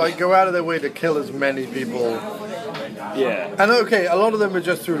 they like go out of their way to kill as many people. Yeah. And okay, a lot of them are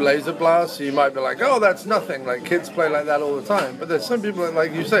just through laser blasts, so you might be like, oh, that's nothing. Like, kids play like that all the time. But there's some people,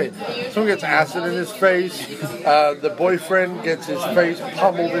 like you say, someone gets acid in his face, the boyfriend gets his face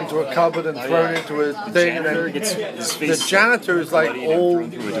pummeled into a cupboard and thrown into a thing, and Janitor then gets his the face janitor is like bloodied and all...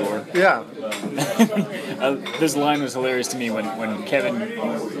 thrown through a door. Yeah. This line was hilarious to me when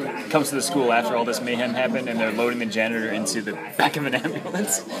Kevin comes to the school after all this mayhem happened and they're loading the janitor into the back of an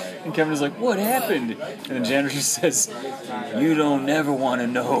ambulance. And Kevin is like, "What happened?" And the janitor just says, "You don't never want to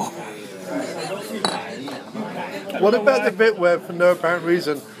know." What about the bit where, for no apparent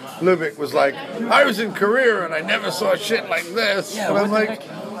reason, Lubick was like, I was in Korea and I never saw shit like this. Yeah, and I'm what the like,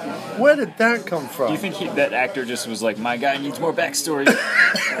 where did that come from? Do you think that actor just was like, "My guy needs more backstory.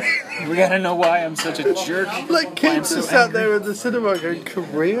 We gotta know why I'm such a jerk." Like why I'm kids so are sat angry." there in the cinema going,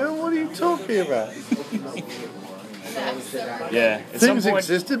 Korea? What are you talking about? Yeah. At some Things point,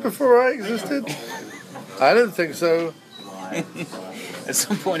 existed before I existed? I don't think so. at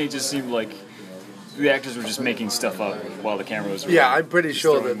some point, it just seemed like the actors were just making stuff up while the camera was. Yeah, I'm pretty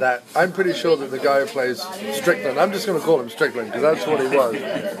sure that the guy who plays Strickland, I'm just going to call him Strickland because that's what he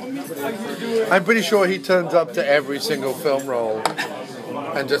was. I'm pretty sure he turns up to every single film role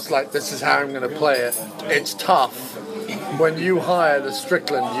and just like, this is how I'm going to play it. It's tough. When you hire the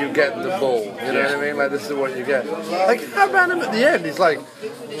Strickland, you get the bull. You know what I mean? Like, this is what you get. Like, how about him at the end? He's like,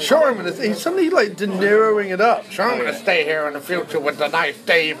 sure, I'm going to... He's suddenly, like, De Niroing it up. Sure, I'm going to stay here in the future with the nice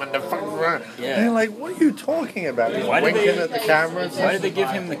dame and the... Yeah. And you're like, what are you talking about? He's Why did winking they- at the camera. and Why stuff. did they give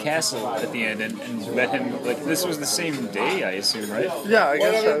him the castle at the end and let him, like, this was the same day, I assume, right? Yeah, I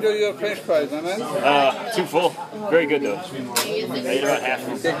guess Whatever do so. your French fries, my man. Too full. Very good, though. I ate about half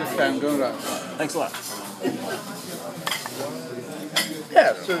of them. Take your time, go right. Thanks a lot.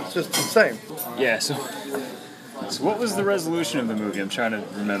 Yeah, so it's just insane. Yeah, so what was the resolution of the movie? I'm trying to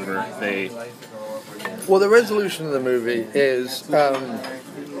remember. Well, the resolution of the movie is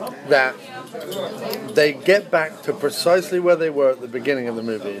that they get back to precisely where they were at the beginning of the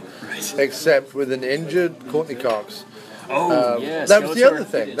movie, except with an injured Courtney Cox. Oh, yeah. that was the other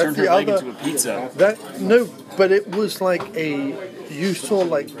thing. That's Turned the her leg other- into a pizza. But it was like you saw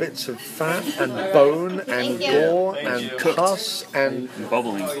like bits of fat and bone and gore and pus and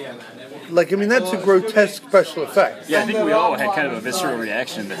Bubbling. like, I mean, that's a grotesque special effect. Yeah, I think we all had kind of a visceral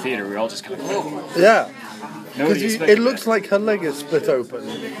reaction in the theater. We were all just kind of, whoa. Yeah. Nobody Because expected it looks that. like her leg is split open.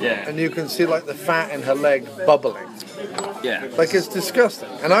 Yeah. And you can see like the fat in her leg bubbling. Yeah. Like, it's disgusting.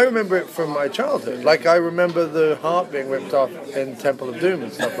 And I remember it from my childhood. Like, I remember the heart being ripped off in Temple of Doom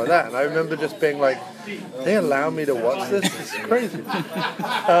and stuff like that. And I remember just being like, they allow me to watch this? This is crazy.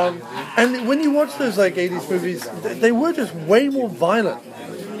 And when you watch those, like, 80s movies, they were just way more violent.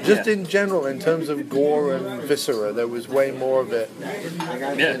 Just in general, in terms of gore and viscera, there was way more of it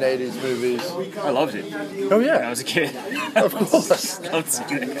in 80s movies. I loved it Oh, when I yeah. was a kid. Of course. Loved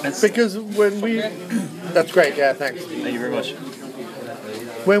seeing that kind of stuff. Because when we... That's great, yeah, thanks. Thank you very much.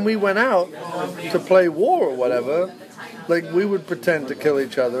 When we went out to play war or whatever, like, we would pretend to kill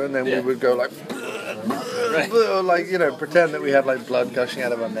each other, and then we would go like... Or like, you know, pretend that we had like blood gushing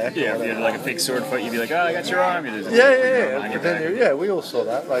out of our neck. Yeah, or if you whatever. had like a fake sword fight, you'd be like, "Oh, I got your arm." You'd just Yeah. behind your Pretend back. we all saw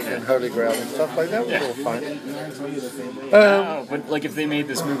that, like in Holy Grail and stuff like that. Was Yeah. all fine. Oh, but like if they made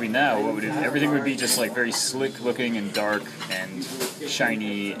this movie now, what would it? Everything would be just like very slick looking and dark and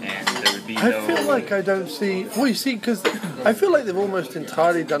shiny, and there would be I no. feel like I don't see. Well, you see, because I feel like they've almost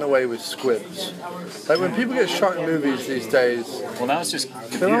entirely done away with squibs. Like when people get shot in movies these days, Well, now it's just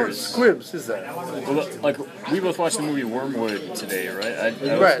there aren't computers. squibs, is there? Well, like we both watched the movie Wormwood today, right?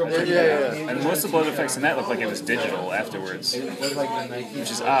 Right. Yeah. And most of the blood effects in that looked like it was digital afterwards,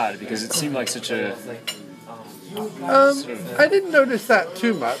 which is odd because it seemed like such a. I didn't notice that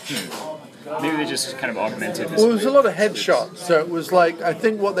too much. Maybe they just kind of augmented this. Well, it was a lot of headshots, so it was like I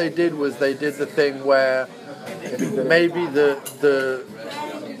think what they did was they did the thing where maybe the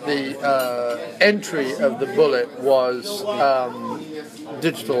entry of the bullet was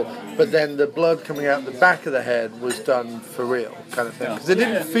digital, but then the blood coming out the back of the head was done for real, kind of thing. Because it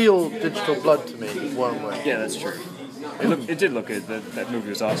didn't feel digital blood to me, one way. Yeah, that's true. It did look good. That movie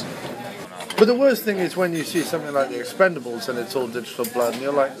was awesome. But the worst thing is when you see something like The Expendables and it's all digital blood, and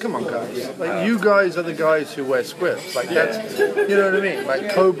you're like, come on, guys. Like, you guys are the guys who wear squibs. Like, that's, you know what I mean?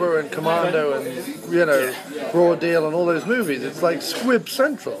 Like Cobra and Commando and, you know, Raw Deal and all those movies. It's like squib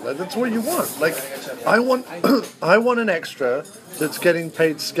central. Like, that's what you want. Like, I want an extra that's getting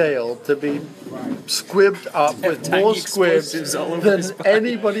paid scale to be squibbed up with more squibs than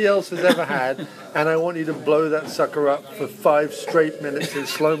anybody else has ever had, and I want you to blow that sucker up for 5 straight minutes in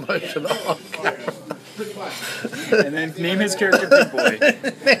slow motion on camera. And then name his character Big Boy.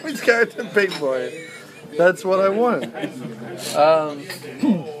 Name his character Big Boy. That's what I want.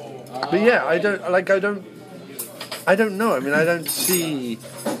 But yeah, I don't know. I mean, I don't see.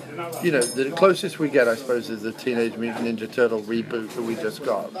 You know, the closest we get, I suppose, is the Teenage Mutant Ninja Turtle reboot that we just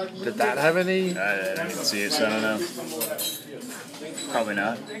got. Did that have any? I didn't see it, so I don't know. Probably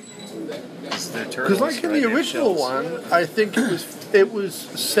not. Because like in the original one, I think it was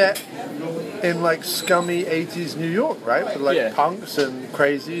set in like scummy 80s New York, right? With like punks and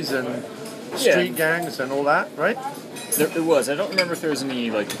crazies and street gangs and all that, right? It was. I don't remember if there was any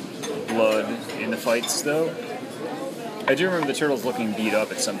like blood in the fights though. I do remember the turtles looking beat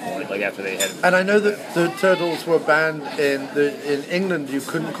up at some point, like after they had. And I know that the turtles were banned in England. You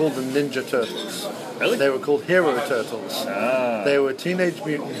couldn't call them Ninja Turtles. Really? They were called Hero Turtles. Ah. They were Teenage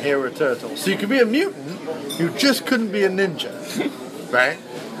Mutant Hero Turtles. So you could be a mutant, you just couldn't be a ninja, right?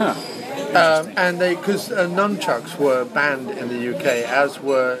 Huh. And because nunchucks were banned in the UK, as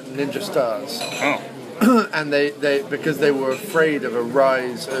were ninja stars. Oh. And they because they were afraid of a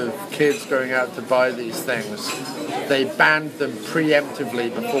rise of kids going out to buy these things, they banned them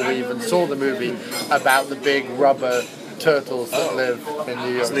preemptively before we even saw the movie about the big rubber turtles that live in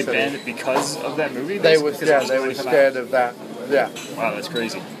New York City. So they banned it because of that movie? They were scared of that. Yeah. Wow, that's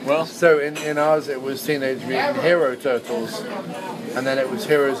crazy. Well, so in ours it was Teenage Mutant Hero Turtles, and then it was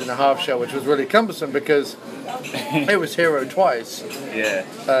Heroes in a Half Shell, which was really cumbersome because it was Hero twice. Yeah.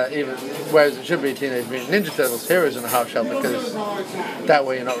 Even whereas it should be Teenage Mutant Ninja Turtles Heroes in a Half Shell, because that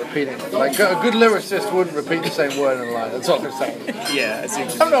way you're not repeating it. Like a good lyricist wouldn't repeat the same word in a line. That's all I'm saying. Yeah, I see.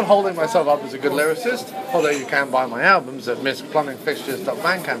 I'm not holding myself up as a good lyricist, although you can buy my albums at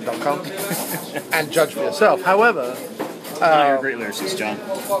missplumbingfixtures.bandcamp.com and judge for yourself. However. You're a great lyricist, John.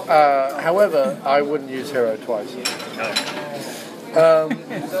 However, I wouldn't use hero twice. Oh.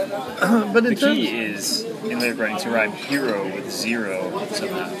 But in The key is, in lyric writing, to rhyme hero with zero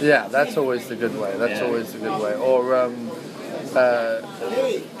somehow. Yeah, that's always the good way. That's always the good way. Or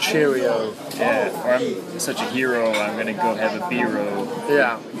Cheerio. Yeah, or I'm such a hero, I'm going to go have a beero.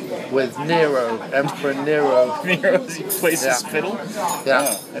 Yeah, with Nero, Emperor Nero. Nero, he plays his fiddle? Yeah.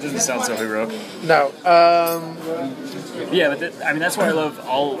 Oh, that doesn't sound so heroic. No. Yeah, but that's why I love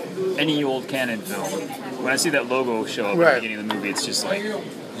any old canon film. When I see that logo show up at the beginning of the movie, it's just like,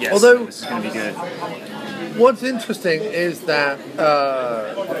 yes, although, this is going to be good. What's interesting is that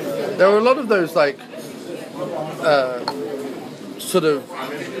there are a lot of those like sort of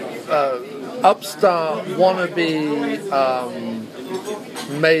upstart wannabe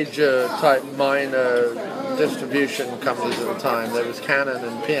major type minor distribution companies at the time. There was Canon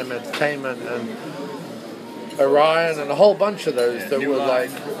and PM Entertainment and Orion and a whole bunch of those that were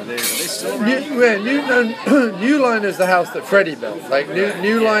like. Are they still around? New Line is the house that Freddie built. Like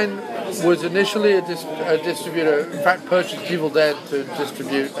New Line was initially a distributor. In fact, purchased Evil Dead to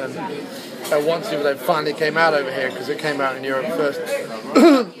distribute, and once Evil Dead finally came out over here because it came out in Europe first,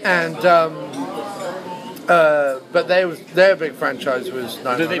 and. But their big franchise was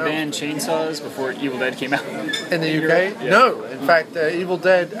 911. Did they ban chainsaws before Evil Dead came out? In the UK? Yeah. No. In fact, Evil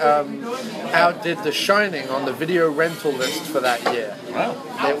Dead outdid The Shining on the video rental list for that year. Wow.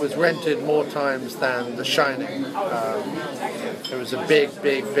 It was rented more times than The Shining. It was a big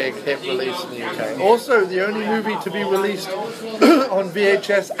hit release in the UK. Also, the only movie to be released on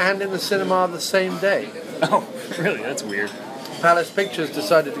VHS and in the cinema the same day. Oh, really? That's weird. Palace Pictures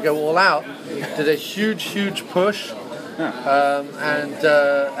decided to go all out, did a huge push, and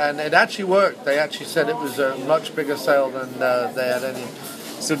it actually worked. They actually said it was a much bigger sale than they had any.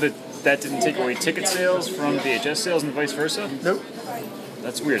 So the that didn't take away ticket sales from VHS sales and vice versa? Nope.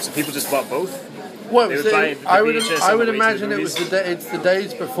 That's weird. So people just bought both? Well, They would see, buy the I would VHS I on would the way to the imagine it was movies? it's the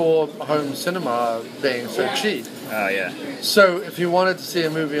days before home cinema being so cheap. Oh, yeah. So if you wanted to see a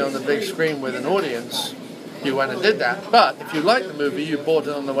movie on the big screen with an audience, you went and did that. But if you liked the movie, you bought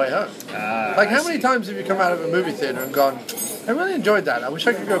it on the way home. Like, how many times have you come out of a movie theater and gone, I really enjoyed that. I wish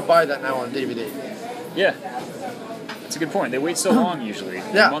I could go buy that now on DVD. Yeah. That's a good point. They wait so long usually.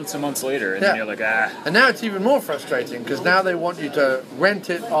 Yeah. Months and months later, and Yeah. then you're like, ah. And now it's even more frustrating because now they want you to rent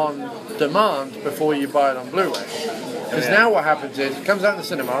it on demand before you buy it on Blu-ray. Because Yeah. now what happens is it comes out in the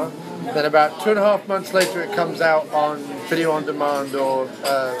cinema, then about 2.5 months later it comes out on video on demand or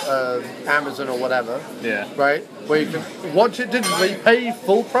Amazon or whatever. Yeah. Right? Where you can watch it digitally, pay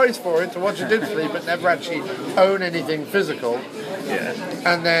full price for it to watch it digitally, but never actually own anything physical. Yeah.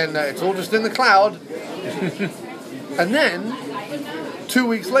 And then it's all just in the cloud. And then 2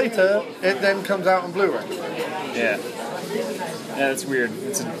 weeks later, it then comes out on Blu-ray. Yeah. Yeah, that's weird.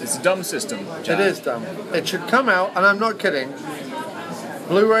 It's a dumb system, John. It is dumb. It should come out, and I'm not kidding,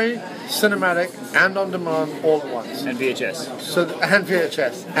 Blu-ray, cinematic, and on demand all at once. And VHS. So and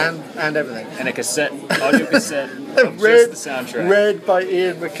VHS and everything. And a cassette, audio cassette of Read, just the soundtrack. read by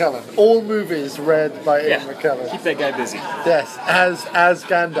Ian McKellen. All movies read by Yeah. Ian McKellen. Keep that guy busy. Yes, as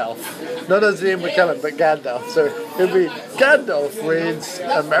Gandalf. Not as Ian McKellen, but Gandalf. So it'd be Gandalf reads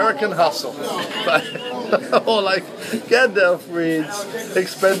American Hustle. Or like Gandalf reads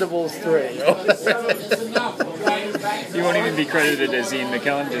Expendables 3. Or He won't even be credited as Ian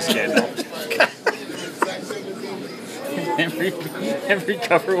McKellen, just Gandalf. every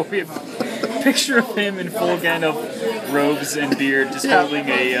cover will be a picture of him in full Gandalf robes and beard, just holding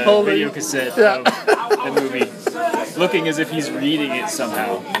a video cassette of the movie, looking as if he's reading it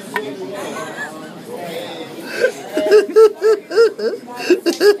somehow.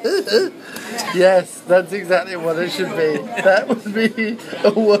 Yes, that's exactly what it should be. That would be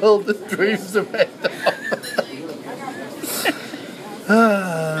a world that dreams of end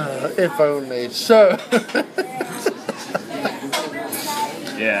if only. So,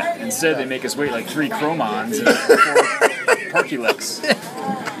 Yeah, instead they make us wait like 3 Chromons and 4 Parkulex.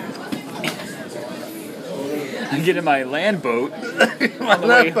 I get in my land boat on the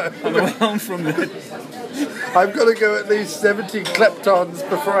way home from the... I've got to go at least 70 Kleptons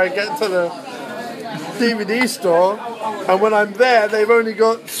before I get to the DVD store. And when I'm there, they've only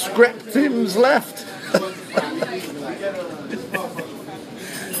got Scriptins left.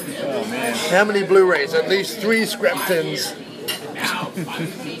 Oh man. How many Blu-rays? At least 3 Scriptins.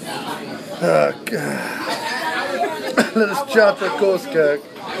 Oh, God. Let us chart a course, Kirk,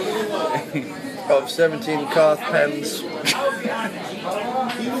 of 17 Karth pens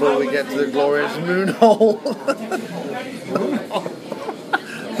before we get to the glorious moon hole.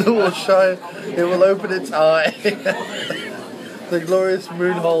 That will shine. It will open its eye. The glorious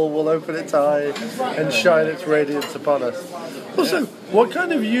moon hole will open its eye and shine its radiance upon us. Also, what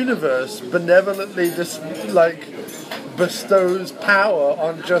kind of universe benevolently just bestows power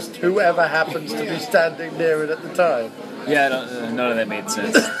on just whoever happens to be standing near it at the time? Yeah, none of that made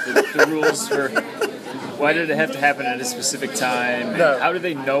sense. The rules for why did it have to happen at a specific time? No. How did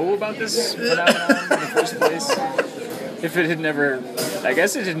they know about this phenomenon in the first place? If it had never, I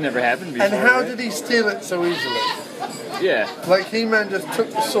guess it had never happened before. And how right? did he steal it so easily? Yeah. Like He-Man just took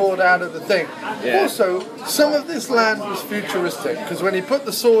the sword out of the thing. Yeah. Also, some of this land was futuristic because when he put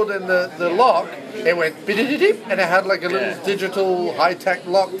the sword in the lock, it went bidididip and it had like a little digital high-tech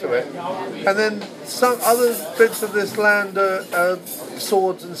lock to it. And then some other bits of this land are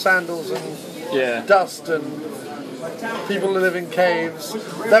swords and sandals and dust and people who live in caves.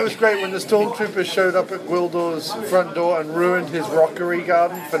 That was great when the stormtroopers showed up at Gwildor's front door and ruined his rockery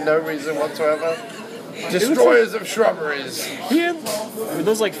garden for no reason whatsoever. Destroyers of shrubberies. Were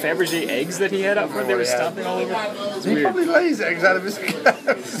those like Fabergé eggs that he had out front? They were stomping all over. It's He weird. probably lays eggs out of his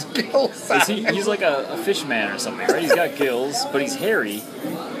gill sack. He's like a fish man or something, right? He's got gills, but he's hairy.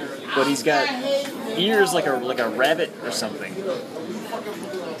 But he's got ears like a rabbit or something.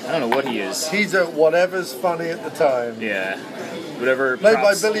 I don't know what he is. He's a whatever's funny at the time. Yeah. Whatever. Played by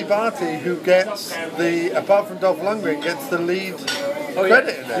props. Billy Barty, who gets apart from Dolph Lundgren, gets the lead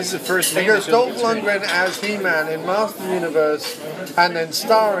credit in it. He's the first It name. goes that shows Dolph up on screen. Lundgren as He-Man in Master Universe, and then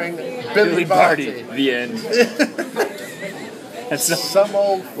starring Billy Barty. Barty. The end. That's Some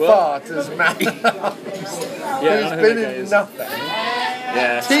old fart as Matt Yeah, I don't know who's who been that guy in is. nothing.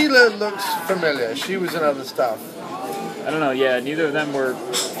 Yeah. Tila looks familiar. She was in other stuff. I don't know. Yeah, neither of them were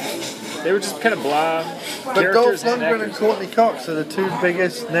They were just kind of blah But Dolph characters. Lundgren and Courtney Cox are the two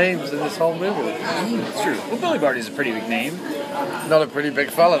biggest names in this whole movie. It's true. Well, Billy Barty's a pretty big name. Not a pretty big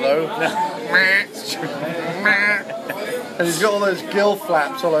fella though. It's true. And he's got all those gill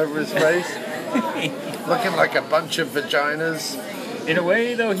flaps all over his face. Looking like a bunch of vaginas. In a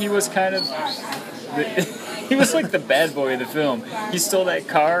way, though, he was kind of... he was like the bad boy of the film. He stole that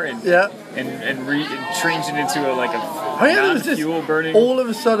car and Yeah. and changed it into a Oh yeah, there was this, non-fuel burning. all of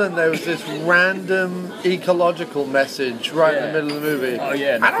a sudden there was this random ecological message right in the middle of the movie. Oh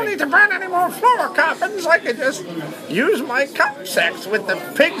yeah. I don't need to burn any more fluorocarbons. I can just use my cup sex with the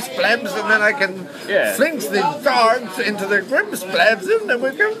pig splebs, and then I can fling the dogs into the grim splebs, and then we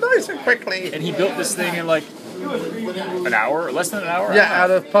go nice and quickly. And he built this thing in like an hour, less than an hour. Yeah,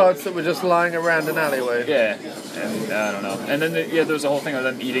 out of parts that were just lying around an alleyway. Yeah, and I don't know. And then there was a whole thing of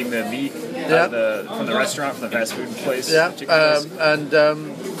them eating the meat from the restaurant, from the fast food place. Yeah, chicken place.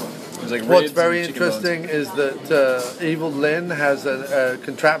 It was like what's ribs very and chicken interesting is that Evil Lynn has a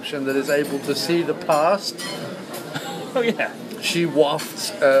contraption that is able to see the past. bones. Oh yeah. She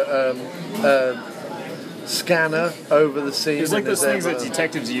wafts a scanner over the scene. It was like and those is things able that to-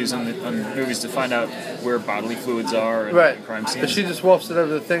 detectives use on movies to find out where bodily fluids are in Right, crime but scenes. she just wafts it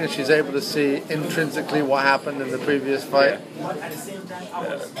over the thing, and she's able to see intrinsically what happened in the previous fight.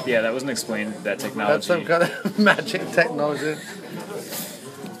 Yeah, that wasn't explained. That technology. That's some kind of magic technology.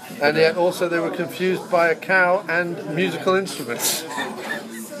 And yet, also, they were confused by a cow and musical instruments.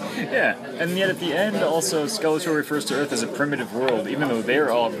 Yeah, and yet at the end, also Skeletor refers to Earth as a primitive world, even though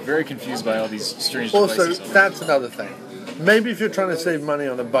they're all very confused by all these strange Also, devices. that's another thing. Maybe if you're trying to save money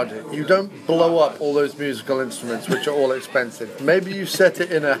on a budget, you don't blow up all those musical instruments, which are all expensive. Maybe you set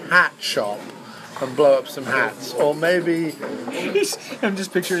it in a hat shop and blow up some hats. Or maybe... I'm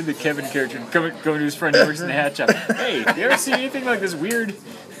just picturing the Kevin character going to his friend who works in the hat shop. Hey, you ever see anything like this weird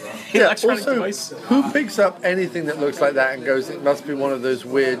electronic also, device? who picks up anything that looks like that and goes, it must be one of those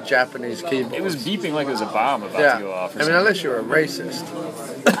weird Japanese keyboards? It was beeping like there was a bomb about Yeah. to go off. Or I mean, something. unless you're a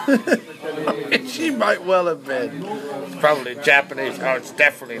racist. She might well have been. It's probably Japanese. Oh, it's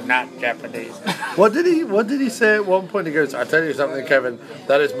definitely not Japanese. What did he say at one point? He goes, "I'll tell you something, Kevin.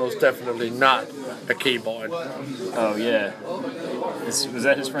 That is most definitely not a keyboard." Oh yeah. Was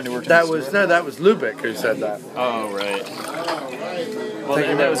that his friend who worked? That in the was store? that was Lubick who said that. Oh right. Well, Thank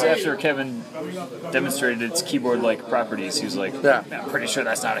you and very that was much. after Kevin demonstrated its keyboard-like properties. He was like, Yeah. I'm pretty sure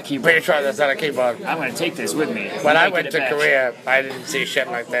that's not a keyboard. Pretty sure that's not a keyboard. I'm going to take this with me. When I Make went it to match." Korea, I didn't see shit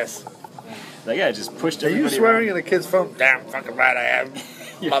like this. Like, yeah, just pushed Are you everybody swearing around. in a kid's phone? Damn fucking right I am.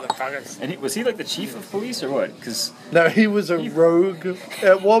 Yeah. Motherfuckers. And was he like the chief of police or what? Because No, he was a rogue.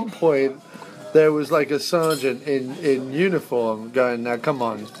 At one point, there was like a sergeant in uniform going, "Now come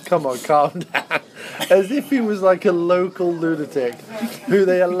on, calm down," as if he was like a local lunatic who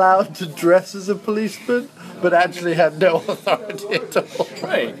they allowed to dress as a policeman, but actually had no authority at all.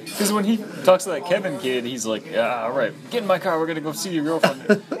 right, because when he talks to that Kevin kid, he's like, "Yeah, all right, get in my car. We're gonna go see your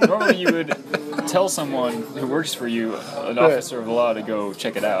girlfriend." Normally, you would tell someone who works for you, an officer of the law, to go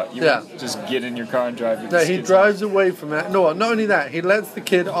check it out. You Yeah. would just get in your car and drive. No, he drives away from that. No, not only that, he lets the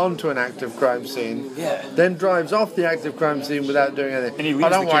kid onto an active crime scene, then drives off the active crime scene without doing anything. And he leaves Oh,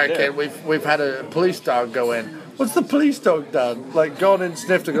 don't the worry, kid there. kid. We've had a police dog go in. What's the police dog done? Like gone and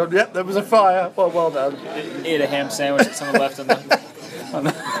sniffed and gone, "Yep, there was a fire." Well done. Ate a ham sandwich that someone left on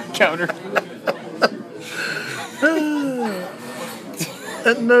the counter.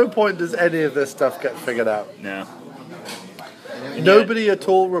 At no point does any of this stuff get figured out. No. Nobody at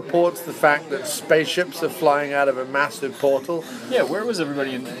all reports the fact that spaceships are flying out of a massive portal. Yeah, where was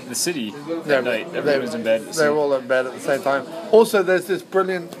everybody in the city that night? Everybody was in bed. They're all in bed at the same time. Also, there's this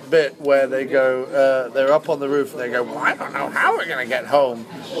brilliant bit where they go, they're up on the roof and they go, "Well, I don't know how we're going to get home."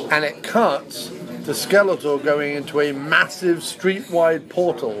 And it cuts to Skeletor going into a massive street-wide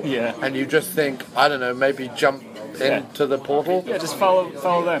portal. Yeah. And you just think, I don't know, maybe jump into the portal. Yeah, just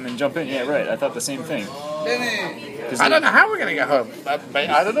follow them and jump in. Yeah, right. I thought the same thing. I don't know how we're going to get home.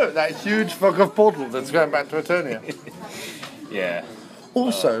 I don't know, that huge fuck off portal that's going back to Eternia. Yeah.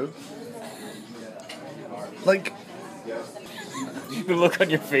 Also, like, The look on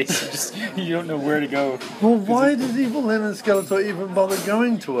your face, you don't know where to go. well, why does Evil Lynn and Skeletor even bother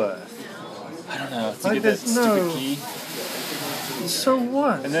going to Earth? I don't know. To Like, get that there's no- stupid key. So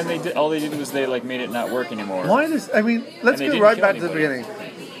what? And then all they did was they like made it not work anymore. Why does, I mean, let's And they go didn't right kill back to the anybody. beginning.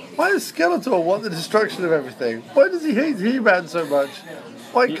 Why does Skeletor want the destruction of everything? Why does he hate He-Man so much?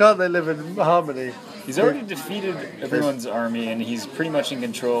 Why can't they live in harmony? He's already defeated everyone's army, and he's pretty much in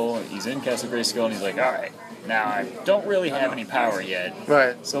control. He's in Castle Grayskull, and he's like, all right, now I don't really have any power yet,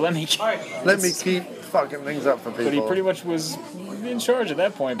 Right. so let me Let me keep fucking things up for people. But he pretty much was in charge at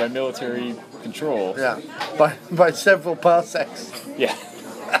that point by military control. Yeah, by several parsecs. Yeah.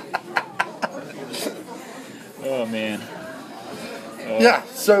 Oh man. Yeah.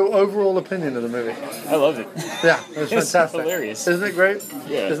 So overall opinion of the movie. I loved it. Yeah, it was It's fantastic. hilarious. Isn't it great?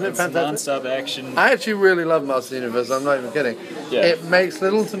 Yeah. Isn't it it's fantastic? Non-stop action. I actually really love Master Universe. I'm not even kidding. Yeah. It makes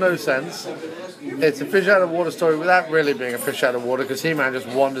little to no sense. It's a fish out of water story without really being a fish out of water because He-Man just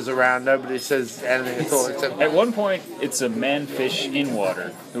wanders around. Nobody says anything at all except At one point, it's a man-fish in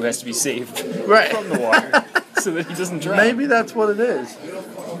water who has to be saved Right. from the water so that he doesn't drown. maybe that's what it is.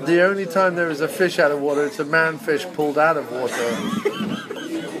 The only time there is a fish out of water, it's a man-fish pulled out of water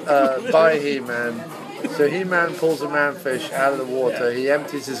by He-Man. So He-Man pulls a man-fish out of the water. He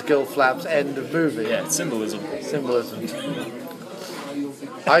empties his gill flaps. End of movie. Yeah, it's symbolism. Symbolism.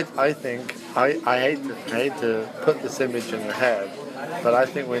 I think I hate to put this image in your head, but I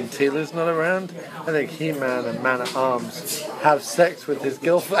think when Teela's not around, I think He-Man and Man-at-Arms have sex with his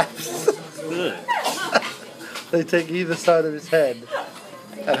gill flaps. Ugh. They take either side of his head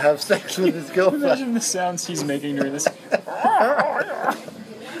and have sex with his gill flaps. Imagine the sounds he's making during this.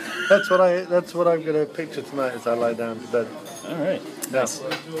 That's what I'm gonna picture tonight as I lie down to bed. All right. Yes.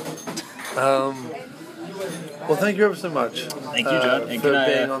 Well, thank you ever so much. Thank you, John. And for can I,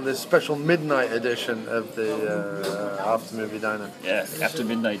 being on this special midnight edition of the After Movie Diner. Yeah, After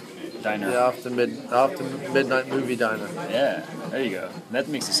Midnight Diner. The after midnight movie diner. Yeah, there you go. That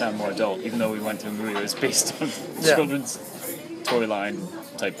makes it sound more adult, even though we went to a movie that was based on Yeah. children's toy line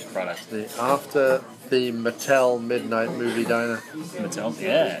type product. The after the Mattel midnight movie diner. Mattel?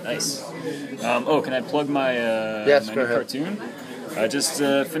 Yeah, nice. Can I plug my, Yes, my go new ahead. cartoon? I just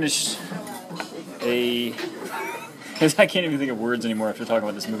finished a... I can't even think of words anymore after talking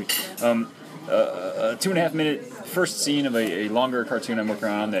about this movie. A 2.5 minute first scene of a longer cartoon I'm working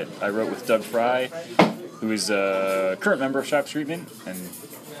on that I wrote with Doug Fry, who is a current member of Sharp Treatment, and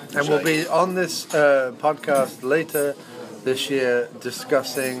we'll be on this podcast later this year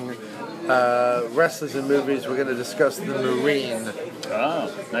discussing wrestlers in movies. We're going to discuss The Marine.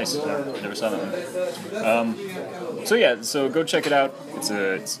 Oh, nice. Never saw that one. So go check it out. It's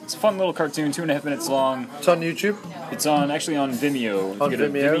a fun little cartoon, 2.5 minutes long. It's on YouTube. It's actually on Vimeo. On you go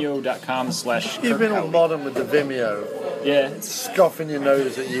to Vimeo? vimeo.com/Kirk You've been all Howley. modern with the Vimeo. Yeah, Scoffing your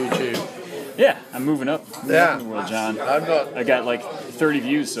nose at YouTube. yeah. I'm moving up. Moving Yeah. up in the world, John. I'm not. I got like 30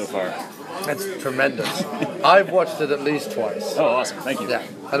 views so far. That's tremendous. I've watched it at least twice. Oh, awesome. Thank you. Yeah.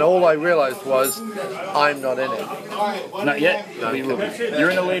 And all I realized was I'm not in it. Not yet. But you will be. You're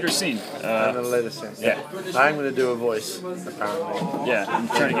in a later scene. I'm in the later scene. Yeah. I'm going to do a voice, apparently. Yeah. I'm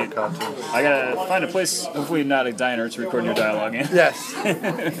trying to get. Cartoons. I gotta find a place, hopefully not a diner, to record your dialogue in. Yes.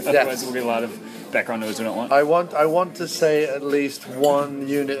 Otherwise, we'll get a lot of background noise we don't want. I want to say at least one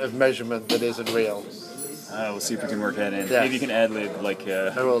unit of measurement that isn't real. We'll see if we can work that in. Yeah. Maybe you can ad-lib like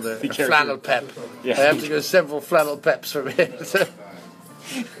I will do. the A character. flannel pep. Yeah. I have to go several flannel peps from here.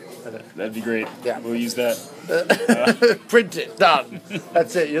 That'd be great. Yeah. We'll use that. Print it. Done.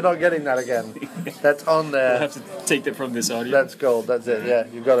 That's it. You're not getting that again. That's on there. We'll have to take that from this audio. That's gold. That's it. Yeah,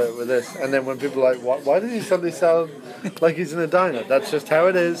 you got it with this. And then when people are like, why did he suddenly sound like he's in a diner? That's just how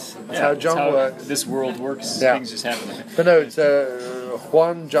it is. That's how it's John works. This world works. Yeah. Things just happen. But no, it's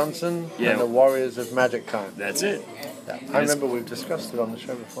Juan Johnson Yeah. and the Warriors of Magic Time. That's it. Yeah. I remember we've discussed it on the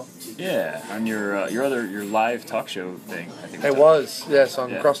show before. Yeah, on your live talk show thing. I think It was, yes,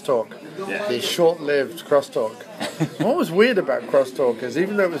 on Yeah. Crosstalk. Yeah. The short-lived Crosstalk. What was weird about Crosstalk is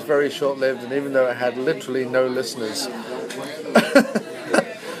even though it was very short-lived and even though it had literally no listeners,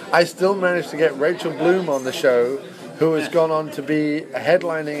 I still managed to get Rachel Bloom on the show, who has gone on to be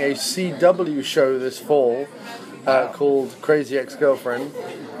headlining a CW show this fall called Crazy Ex-Girlfriend.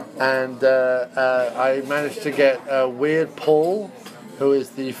 And I managed to get Weird Paul, who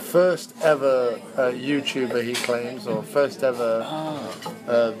is the first ever YouTuber, he claims, or first ever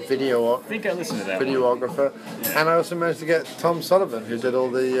I video think I listened to that one. videographer. And I also managed to get Tom Sullivan, who did all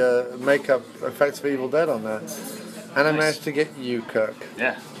the makeup effects for Evil Dead on there. And I managed to get you, Kirk,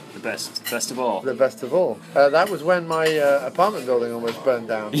 Yeah, the best of all. the best of all. That was when my apartment building almost burned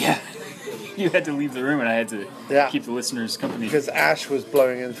down. Yeah. You had to leave the room, and I had to Yeah. keep the listeners company. Because ash was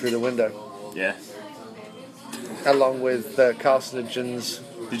blowing in through the window, Yeah. along with carcinogens.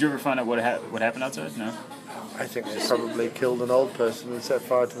 Did you ever find out what happened outside? No. I think they probably killed an old person and set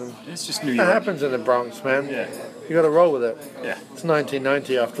fire to them. It's just New That York. happens in the Bronx, man. Yeah. You got to roll with it. Yeah. It's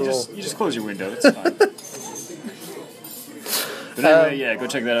 1990 after all. You just close your window. It's fine. But anyway, yeah, go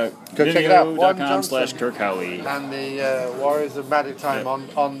check that out. Go check it out. Juan Vimeo.com/Kirk Howley. And the Warriors of Magic Time on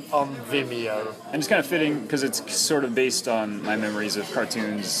Vimeo. And it's kind of fitting because it's sort of based on my memories of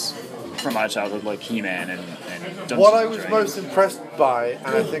cartoons from my childhood, like He-Man and Dungeons What I and was Dragons. most impressed by, and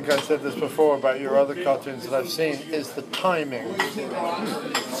I think I said this before about your other cartoons that I've seen, is the timing.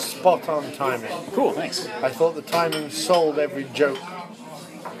 Spot on timing. Cool, thanks. I thought the timing sold every joke.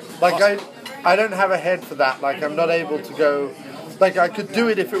 Like I don't have a head for that. Like I'm not able to go. Like I could do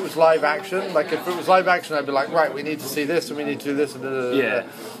it if it was live action. Like if it was live action, I'd be like, right, we need to see this and we need to do this and da, da, da, da. Yeah.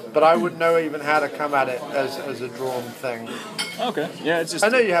 But I wouldn't know even how to come at it as a drawn thing. Okay, yeah, it's just... I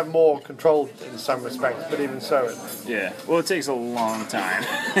know you have more control in some respects, but even so. Yeah, well, it takes a long time.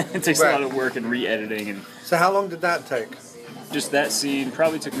 It takes Right. a lot of work and re-editing, and So how long did that take? just that scene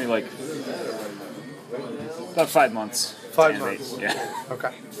probably took me like about 5 months. 5 to animate. months. Yeah.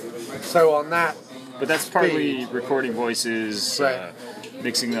 Okay. So on that, But that's partly recording voices, Right.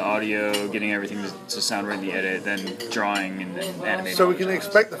 Mixing the audio, getting everything to sound right in the edit, then drawing and then animating. so we can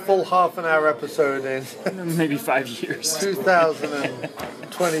expect the full half an hour episode in Maybe 5 years.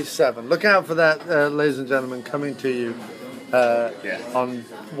 2027. Look out for that, ladies and gentlemen, coming to you Yeah. on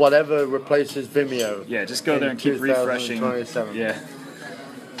whatever replaces Vimeo. Yeah, just go there and keep refreshing. 2027. Yeah.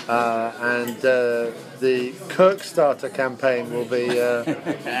 And the Kirkstarter campaign will be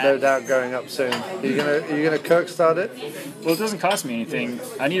no doubt going up soon. Are you gonna Kirkstart it? Well, it doesn't cost me anything.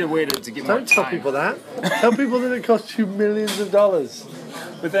 I need a way to get more Don't tell time. people that. Tell people that it costs you millions of dollars.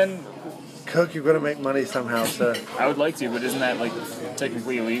 But then Kirk, you've got to make money somehow, sir. I would like to, but isn't that like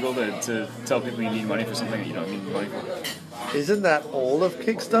technically illegal to tell people you need money for something that you don't need money for? Isn't that all of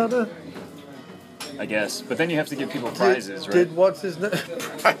Kickstarter? I guess. But then you have to give people prizes, right? Did what's his name?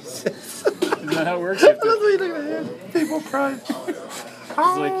 Prizes. Isn't that how it works? You have That's to, what you look at. People prize.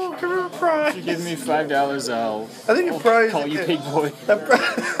 Oh, like, give me a prize. you give me $5, I'll I think a prize. call you Pig Boy.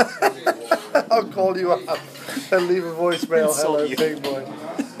 I'll call you up and leave a voicemail. Insult Hello, you. big boy.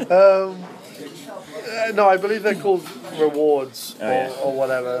 No, I believe they're called rewards or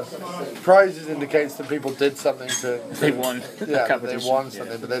whatever. Prizes indicates that people did something to. They won Yeah, a they competition. won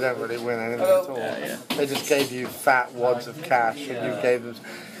something, but they don't really win anything at all. Yeah. They just gave you fat wads of cash, and you gave them.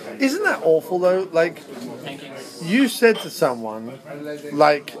 Isn't that awful though? Like, you said to someone,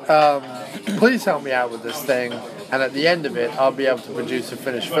 like, please help me out with this thing, and at the end of it, I'll be able to produce a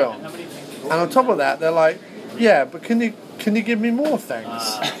finished film. And on top of that, they're like, yeah, but can you give me more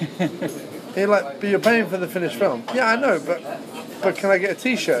things? You're like, but you're paying for the finished film. Yeah, I know, but can I get a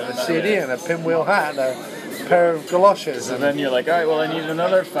T-shirt, a CD, and a pinwheel hat, and a pair of galoshes? And then you're like, all right, well, I need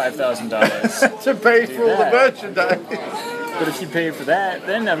another $5,000. To pay for all the that. merchandise. But if you pay for that,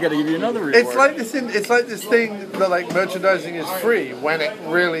 then I've got to give you another reward. It's like this. It's like this thing that like merchandising is free when it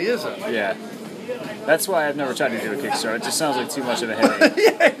really isn't. Yeah. That's why I've never tried to do a Kickstarter. It just sounds like too much of a headache.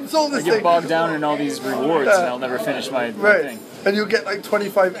 Yeah, it's all I this get thing. bogged down in all these rewards, and I'll never finish my Right. thing. And you'll get like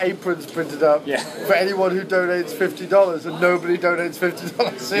 25 aprons printed up Yeah. for anyone who donates $50, and nobody donates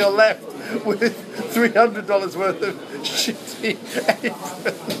 $50. So you're left with $300 worth of shitty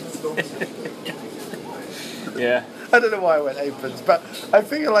aprons. Yeah. I don't know why I went aprons, but I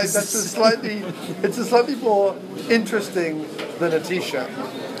figure like it's a slightly more interesting than a T-shirt.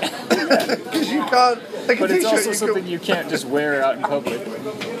 Because you can't, like a But it's T-shirt, also you something can, you can't just wear out in public.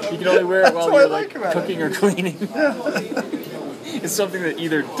 You can only wear it while what I you're like like about cooking or cleaning. It's something that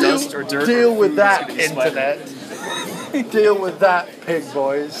either dust or dirt. deal or with food that, is gonna be sweating. internet. Deal with that, pig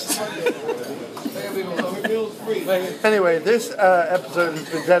boys. Anyway, this episode has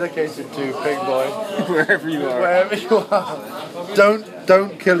been dedicated to Pig Boy. Wherever you are. Wherever you are,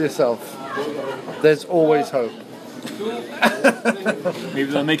 don't kill yourself. There's always hope.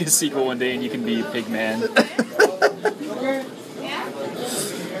 Maybe they'll make a sequel one day and you can be Pig Man.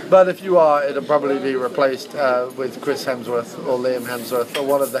 But if you are, it'll probably be replaced with Chris Hemsworth or Liam Hemsworth or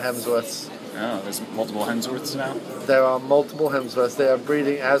one of the Hemsworths. Oh, there's multiple Hemsworths now. There are multiple Hemsworths. They are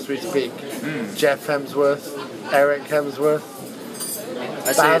breeding as we speak. Jeff Hemsworth, Eric Hemsworth,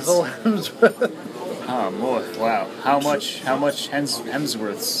 I say Basil it's- Hemsworth. Oh, more. Wow. How much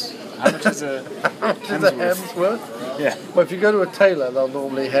Hemsworths? How much is a Is a Hemsworth? Hemsworth? Yeah. Well, if you go to a tailor, they'll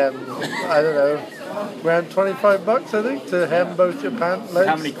normally hem, I don't know, around $25, I think, to hem both your pant legs.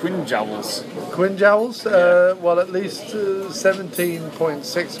 How many Quinn jowls? Quinn jowls? Yeah. Well, at least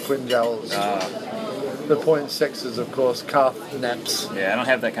 17.6 quinn jowls. The 0.6 is, of course, calf neps. Yeah, I don't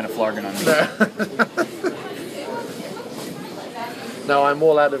have that kind of flargon on me. No, I'm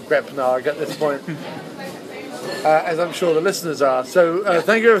all out of Grepnarg at this point. As I'm sure the listeners are. So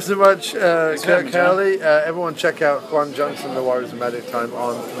thank you ever so much, for having Kirk me, John. Howley. Everyone check out Juan Johnson, The Warriors of Magic Time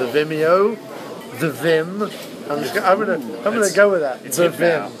on the Vimeo. The Vim. I'm gonna go with that. It's The hip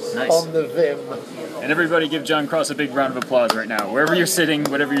Vim. now. Nice. On the Vim. And everybody give John Cross a big round of applause right now. Wherever you're sitting,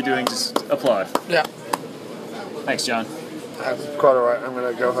 whatever you're doing, just applaud. Yeah. Thanks, John. That's quite alright. I'm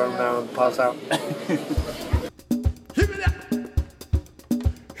going to go home now and pass out.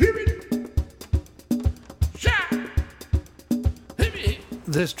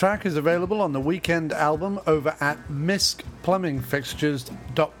 This track is available on the Weekend album over at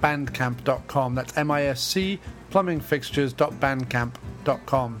miscplumbingfixtures.bandcamp.com. That's MISC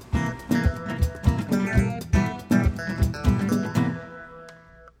plumbingfixtures.bandcamp.com.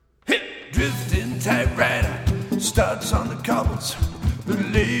 Drifting typewriter starts on the cobbles. The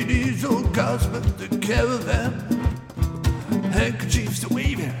ladies all gossip at the caravan. Handkerchiefs to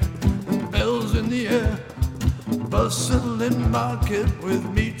waving and bells in the air. Bustling market with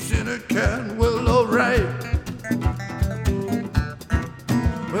meats in a can. Well, alright.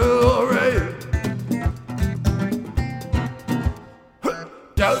 Well, alright.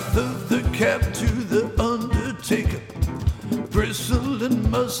 Doth of the cap to the undertaker. Bristling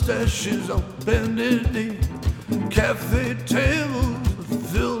mustaches on bended knee. Cafe tables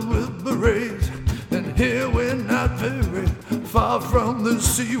filled with berets. And here we're not very far from the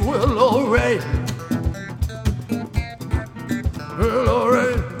sea. Well, alright. Well,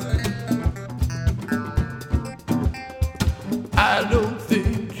 alright. I don't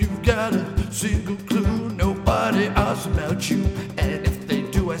think you've got a single clue. Nobody asks about you. And if they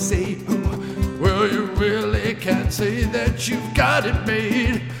do, I say who. Well, you really can't say that you've got it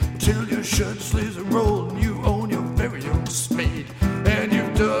made till your shirt sleeves are rolled and you own your very own spade. And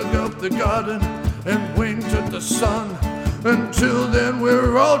you've dug up the garden and winked at the sun. Until then,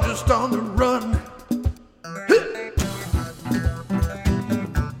 we're all just on the run.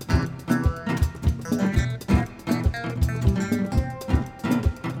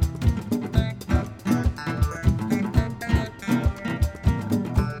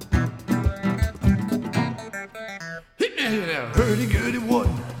 Hurdy-gurdy one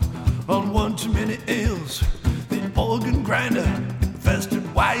on one too many ales. The organ grinder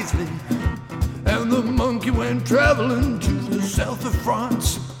invested wisely, and the monkey went traveling to the south of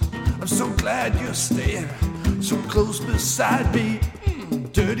France. I'm so glad you're staying so close beside me.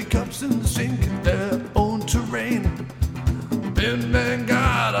 Dirty cups in the sink in their own terrain. Ben Man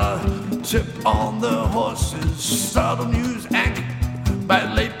got a tip on the horses. Startle news anchored by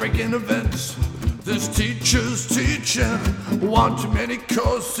late-breaking events. This teacher's teaching one too many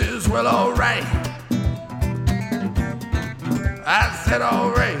courses. Well, alright. I said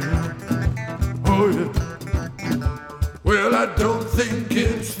alright. Oh, yeah. Well, I don't think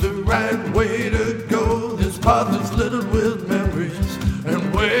it's the right way to go. This path is littered with memories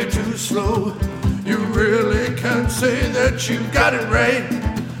and way too slow. You really can't say that you got it right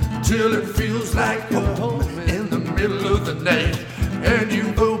till it feels like home in the middle of the night. And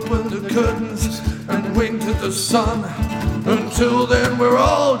you open the curtains and wink at the sun. Until then, we're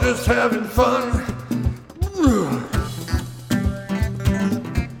all just having fun.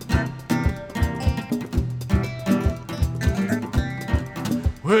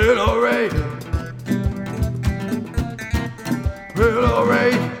 Well, all